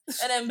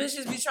 screenshots. And then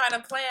bitches be trying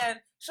to plan.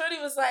 Shorty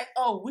was like,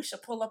 oh, we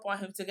should pull up on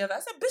him together. I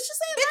said, bitch, you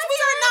saying Bitch, we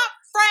are not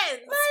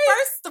friends.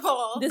 First of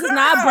all, This is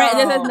not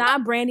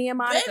Girl. Brandy and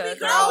Monica. Baby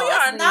girl. girl, we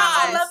are Please. not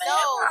on Love and No,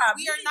 Hip Hop.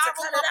 we You are need not to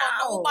cut rolling up it on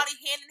out. nobody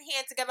hand in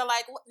hand together.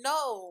 Like,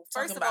 no.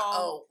 First Talking of about,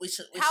 all, we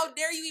should. how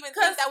dare you even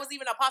 'Cause- think that was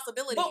even a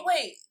possibility? But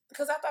wait,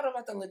 because I thought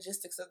about the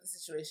logistics of the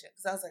situation.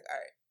 Because I was like, all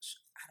right,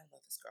 I don't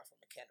know this girl from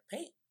a can of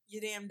paint.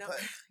 you damn don't.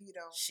 But- You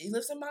don't. She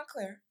lives in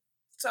Montclair.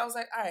 So I was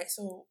like, all right,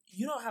 so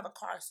you don't have a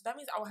car. So that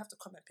means I will have to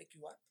come and pick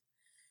you up.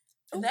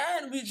 And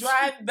then we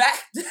drive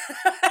back.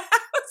 I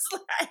was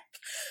like,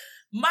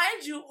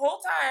 mind you, whole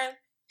time,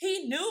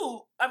 she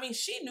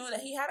knew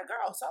that he had a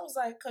girl. So I was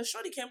like, because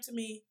Shorty came to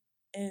me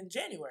in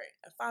January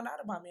and found out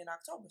about me in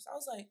October. So I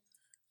was like,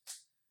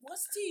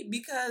 what's tea?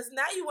 Because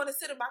now you want to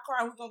sit in my car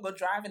and we're going to go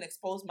drive and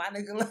expose my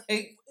nigga.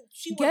 Like,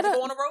 She Get wanted to a-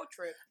 go on a road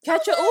trip.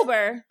 Catch your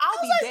Uber. I'll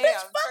I be was like, damned.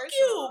 bitch, fuck first of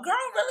you. all. Girl,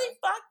 Yeah. really,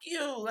 fuck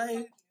you.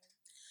 Like,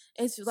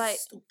 It's like,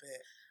 stupid.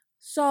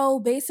 so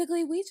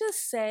basically we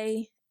just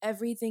say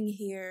everything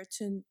here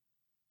to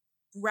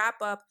wrap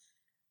up.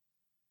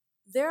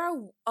 There are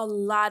a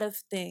lot of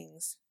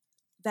things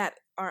that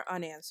are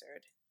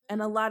unanswered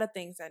and a lot of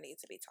things that need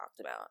to be talked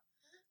about.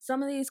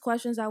 Some of these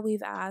questions that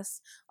we've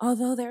asked,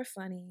 although they're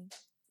funny,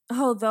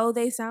 although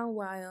they sound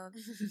wild,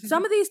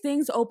 some of these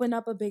things open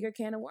up a bigger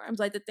can of worms.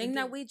 Like the thing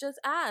that do. we just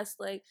asked,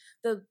 like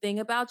the thing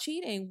about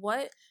cheating.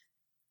 What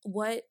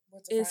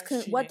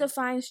Defines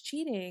defines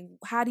cheating?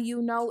 How do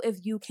you know if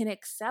you can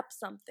accept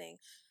something?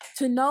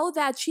 To know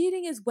that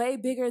cheating is way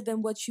bigger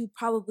than what you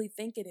probably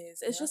think it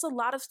is. It's Yeah. just a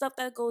lot of stuff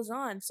that goes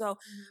on. So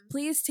Mhm.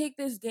 please take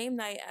this game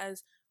night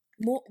as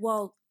more.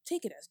 Well,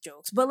 take it as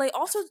jokes, but like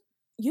also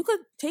you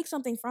could take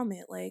something from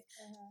it. Like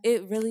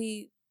it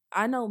really.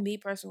 I know me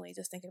personally,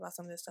 just thinking about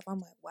some of this stuff, I'm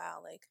like,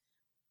 wow, like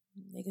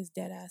niggas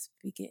dead ass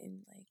be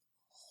getting like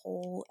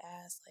whole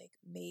ass like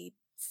made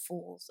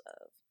fools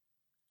of,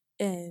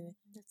 and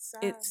It's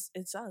sad.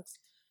 it sucks,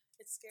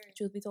 It's scary.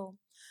 truth be told.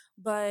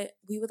 But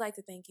we would like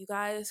to thank you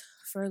guys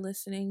for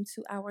listening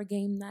to our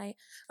game night.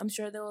 I'm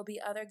sure there will be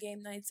other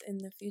game nights in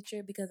the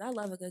future because I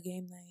love a good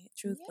game night,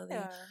 truthfully.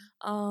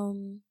 Yeah.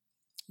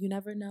 You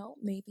never know,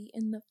 maybe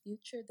in the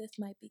future this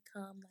might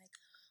become like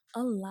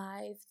a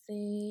live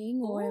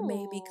thing, or it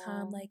may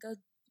become Ooh. like a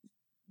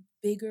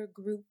bigger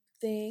group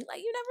thing. Like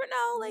you never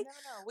know. You Like never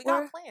know. We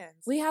we're- got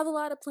plans. we have a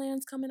lot of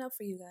plans coming up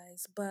for you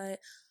guys. But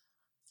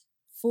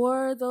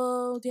for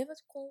the, do you have a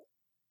quote,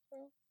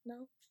 girl?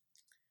 No.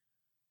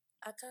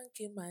 I can't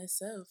keep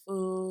myself.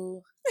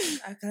 Oh,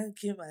 I can't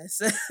keep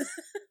myself.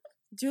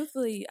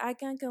 Truthfully, I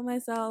can't kill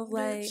myself.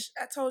 Like, Bitch,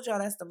 I told y'all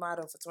that's the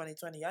motto for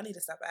 2020. Y'all need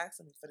to stop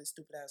asking me for these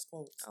stupid ass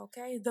quotes.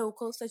 okay, the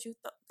quotes that you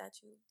thought that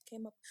you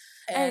came up.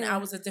 And I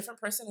Anyway. was a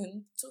different person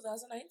in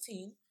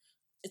 2019.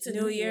 It's a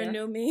New year,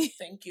 new me.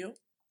 Thank you.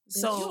 Bitch,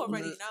 So you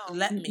already know.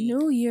 let me.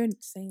 New year,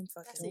 same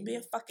fucking. Don't be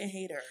a fucking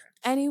hater.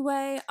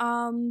 Anyway,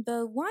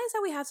 the wines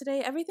that we have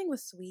today, everything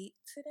was sweet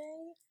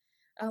today.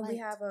 We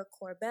have a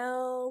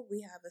Corbel,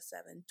 we have a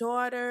Seven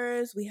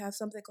Daughters, we have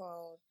something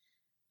called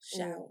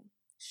Shao,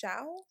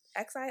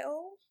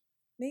 XIO,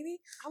 maybe.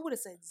 I would have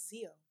said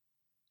Zio.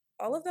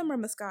 All of them are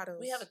Moscatos.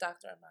 We have a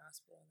doctor at my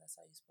hospital, and that's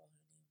how you spell her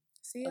name.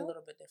 Zio? A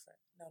little bit different.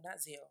 No, not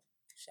Zio.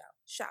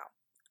 Shao.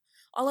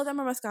 All of them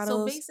are Moscatos.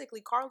 So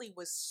basically, Carly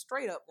was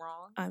straight up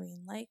wrong. I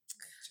mean, like,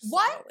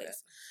 What? always.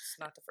 It's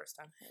not the first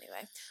time.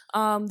 Anyway,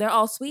 they're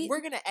all sweet.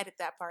 We're gonna edit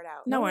that part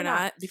out. No, we're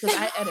not. Because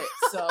I edit,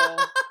 so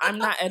I'm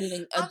not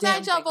editing a I'm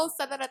damn glad y'all thing. both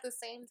said that at the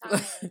same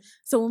time.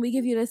 So when we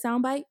give you the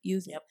soundbite,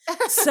 use it.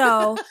 Yep.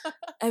 So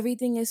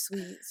everything is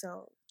sweet.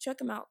 So check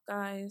them out,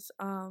 guys.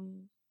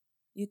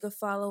 You can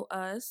follow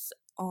us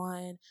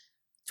on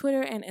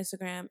Twitter and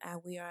Instagram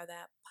at We Are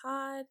That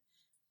Pod.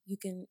 You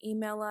can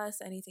email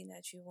us anything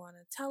that you want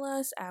to tell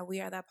us at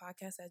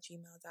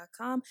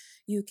wearethatpodcast@gmail.com.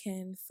 You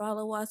can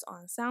follow us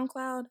on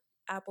SoundCloud,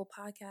 Apple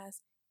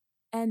Podcasts,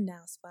 and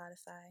now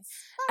Spotify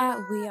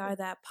at We Are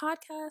That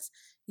Podcast.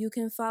 You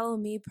can follow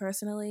me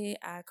personally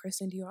at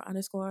Kristen Dior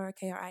 _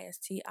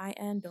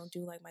 KRISTIN. Don't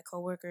do like my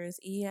coworkers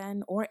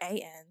EN or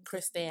AN.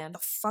 Kristen. The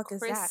fuck is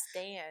that?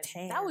 Stan.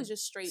 That was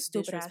just straight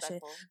Stupid ass shit.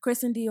 disrespectful.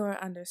 Kristen Dior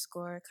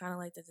 _ kind of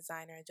like the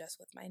designer, just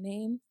with my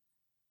name.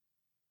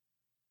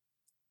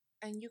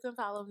 And you can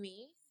follow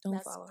me.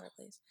 Don't follow her,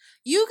 please.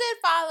 You can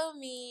follow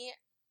me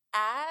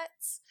at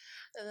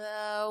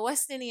the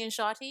West Indian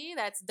Shawty.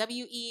 That's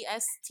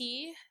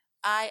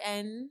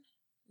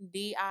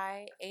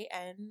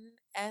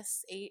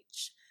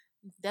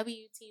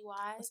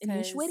WESTINDIANSHWTY.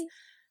 Indian Shwitty.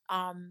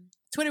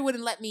 Twitter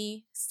wouldn't let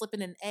me slip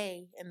in an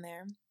A in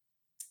there.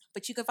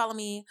 But you can follow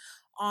me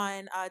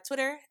on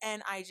Twitter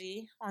and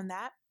IG on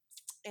that.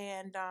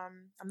 And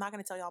I'm not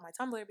going to tell y'all my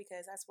Tumblr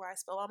because that's where I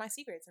spill all my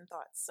secrets and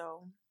thoughts.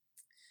 So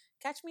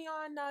catch me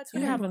on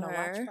Twitter. You having a Her.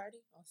 watch party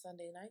on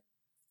Sunday night?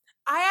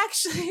 I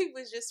actually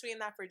was just tweeting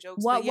that for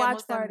jokes. What but yeah, watch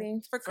most definitely.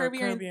 party? For For Curb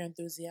Your Curb Your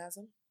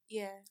Enthusiasm.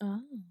 Yeah.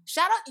 Oh.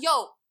 Shout out,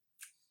 yo.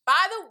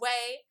 By the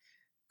way,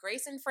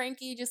 Grace and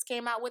Frankie just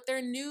came out with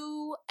their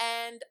new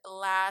and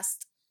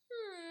last.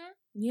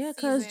 Yeah,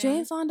 because season.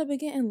 Jane Fonda been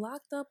getting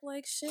locked up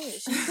like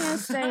shit. She can't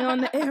stay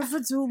on the air for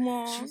too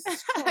long.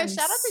 Shout out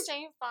to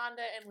Jane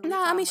Fonda and Lily No,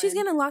 I mean, she's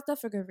Tomlin. getting locked up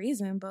for good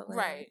reason, but like,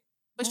 right.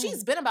 But yeah.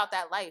 she's been about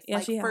that life Yeah,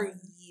 like she for has.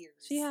 years.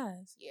 She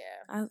has.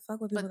 Yeah. I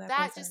fuck with people But that that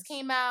process. just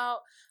came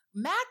out.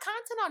 Mad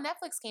content on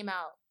Netflix came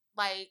out.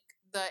 Like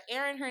the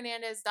Aaron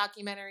Hernandez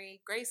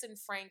documentary, Grace and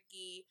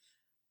Frankie.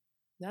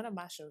 None of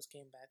my shows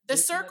came back. The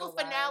Big Circle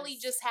Little finale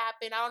Lies. just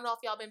happened. I don't know if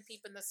y'all been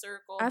peeping The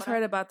Circle. I've but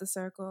heard about The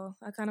Circle.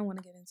 I kind of want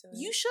to get into it.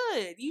 You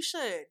should. You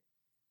should.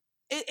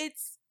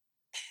 It's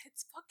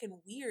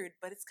fucking weird,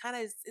 but it's kind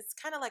of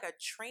like a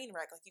train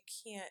wreck. Like you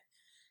can't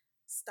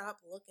stop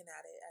looking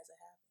at it as it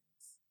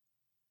happens.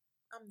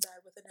 I'm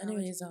bad with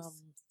analogies.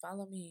 Anyways,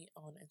 follow me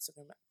on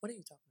Instagram. What are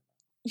you talking about?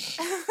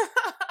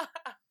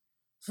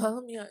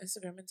 Follow me on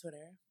Instagram and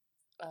Twitter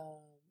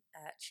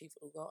at Chief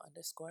Ugo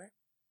 _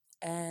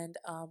 and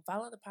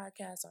follow the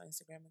podcast on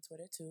Instagram and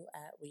Twitter too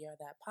at We Are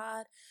That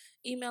Pod.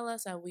 Email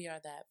us at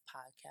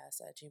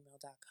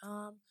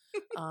wearethatpodcast@gmail.com.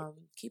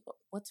 Keep up.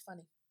 What's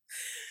funny?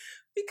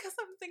 Because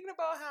I'm thinking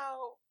about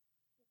how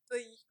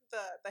the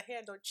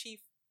handle Chief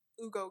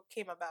Ugo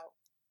came about.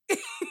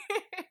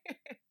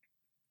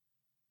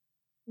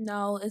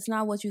 No, it's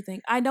not what you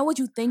think. I know what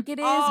you think it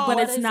is, Oh, but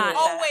what it's is not. it?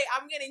 Oh that. wait,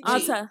 I'm getting I'll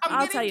Chief. tell. I'm I'll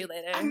getting- tell you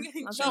later. I'm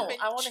getting I'll Chief tell No, you.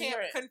 and I wanna Champ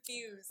hear it.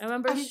 confused. I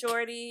remember I'm-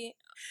 Shorty.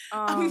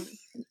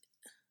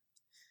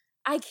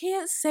 I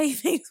can't say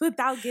things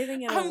without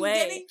giving it I'm away.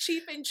 getting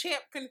Chief and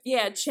Champ confused.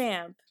 Yeah,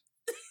 Champ,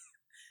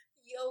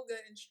 Yoga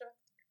instructor.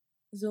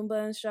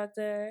 Zumba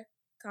instructor,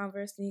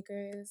 Converse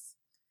sneakers,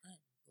 I'm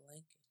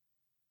blanking.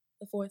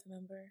 the fourth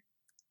member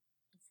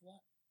Of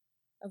what?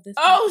 of this.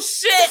 Oh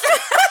shit!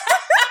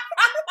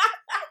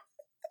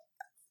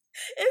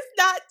 It's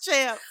not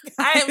Champ.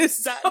 I am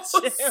It's so not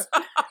sorry. Champ.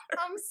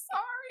 I'm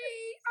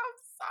sorry.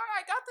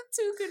 I got the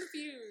two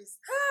confused.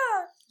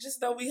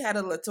 Just know we had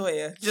a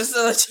Latoya. Just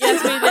to let you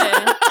Yes, we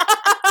did.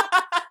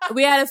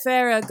 We had a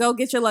Farrah. Go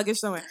get your luggage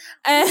somewhere.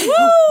 And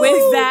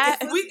with that,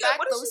 We Back can,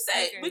 what did those she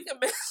say? sneakers. We can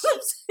make some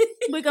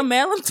we can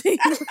mail them to you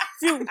if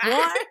you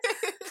want.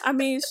 I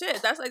mean,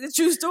 shit, that's like the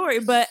true story.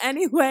 But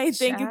anyway,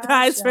 thank you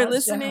guys for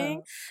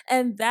listening.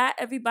 And that,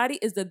 everybody,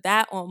 is the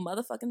That on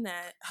motherfucking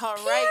That. All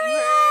right, you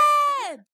heard.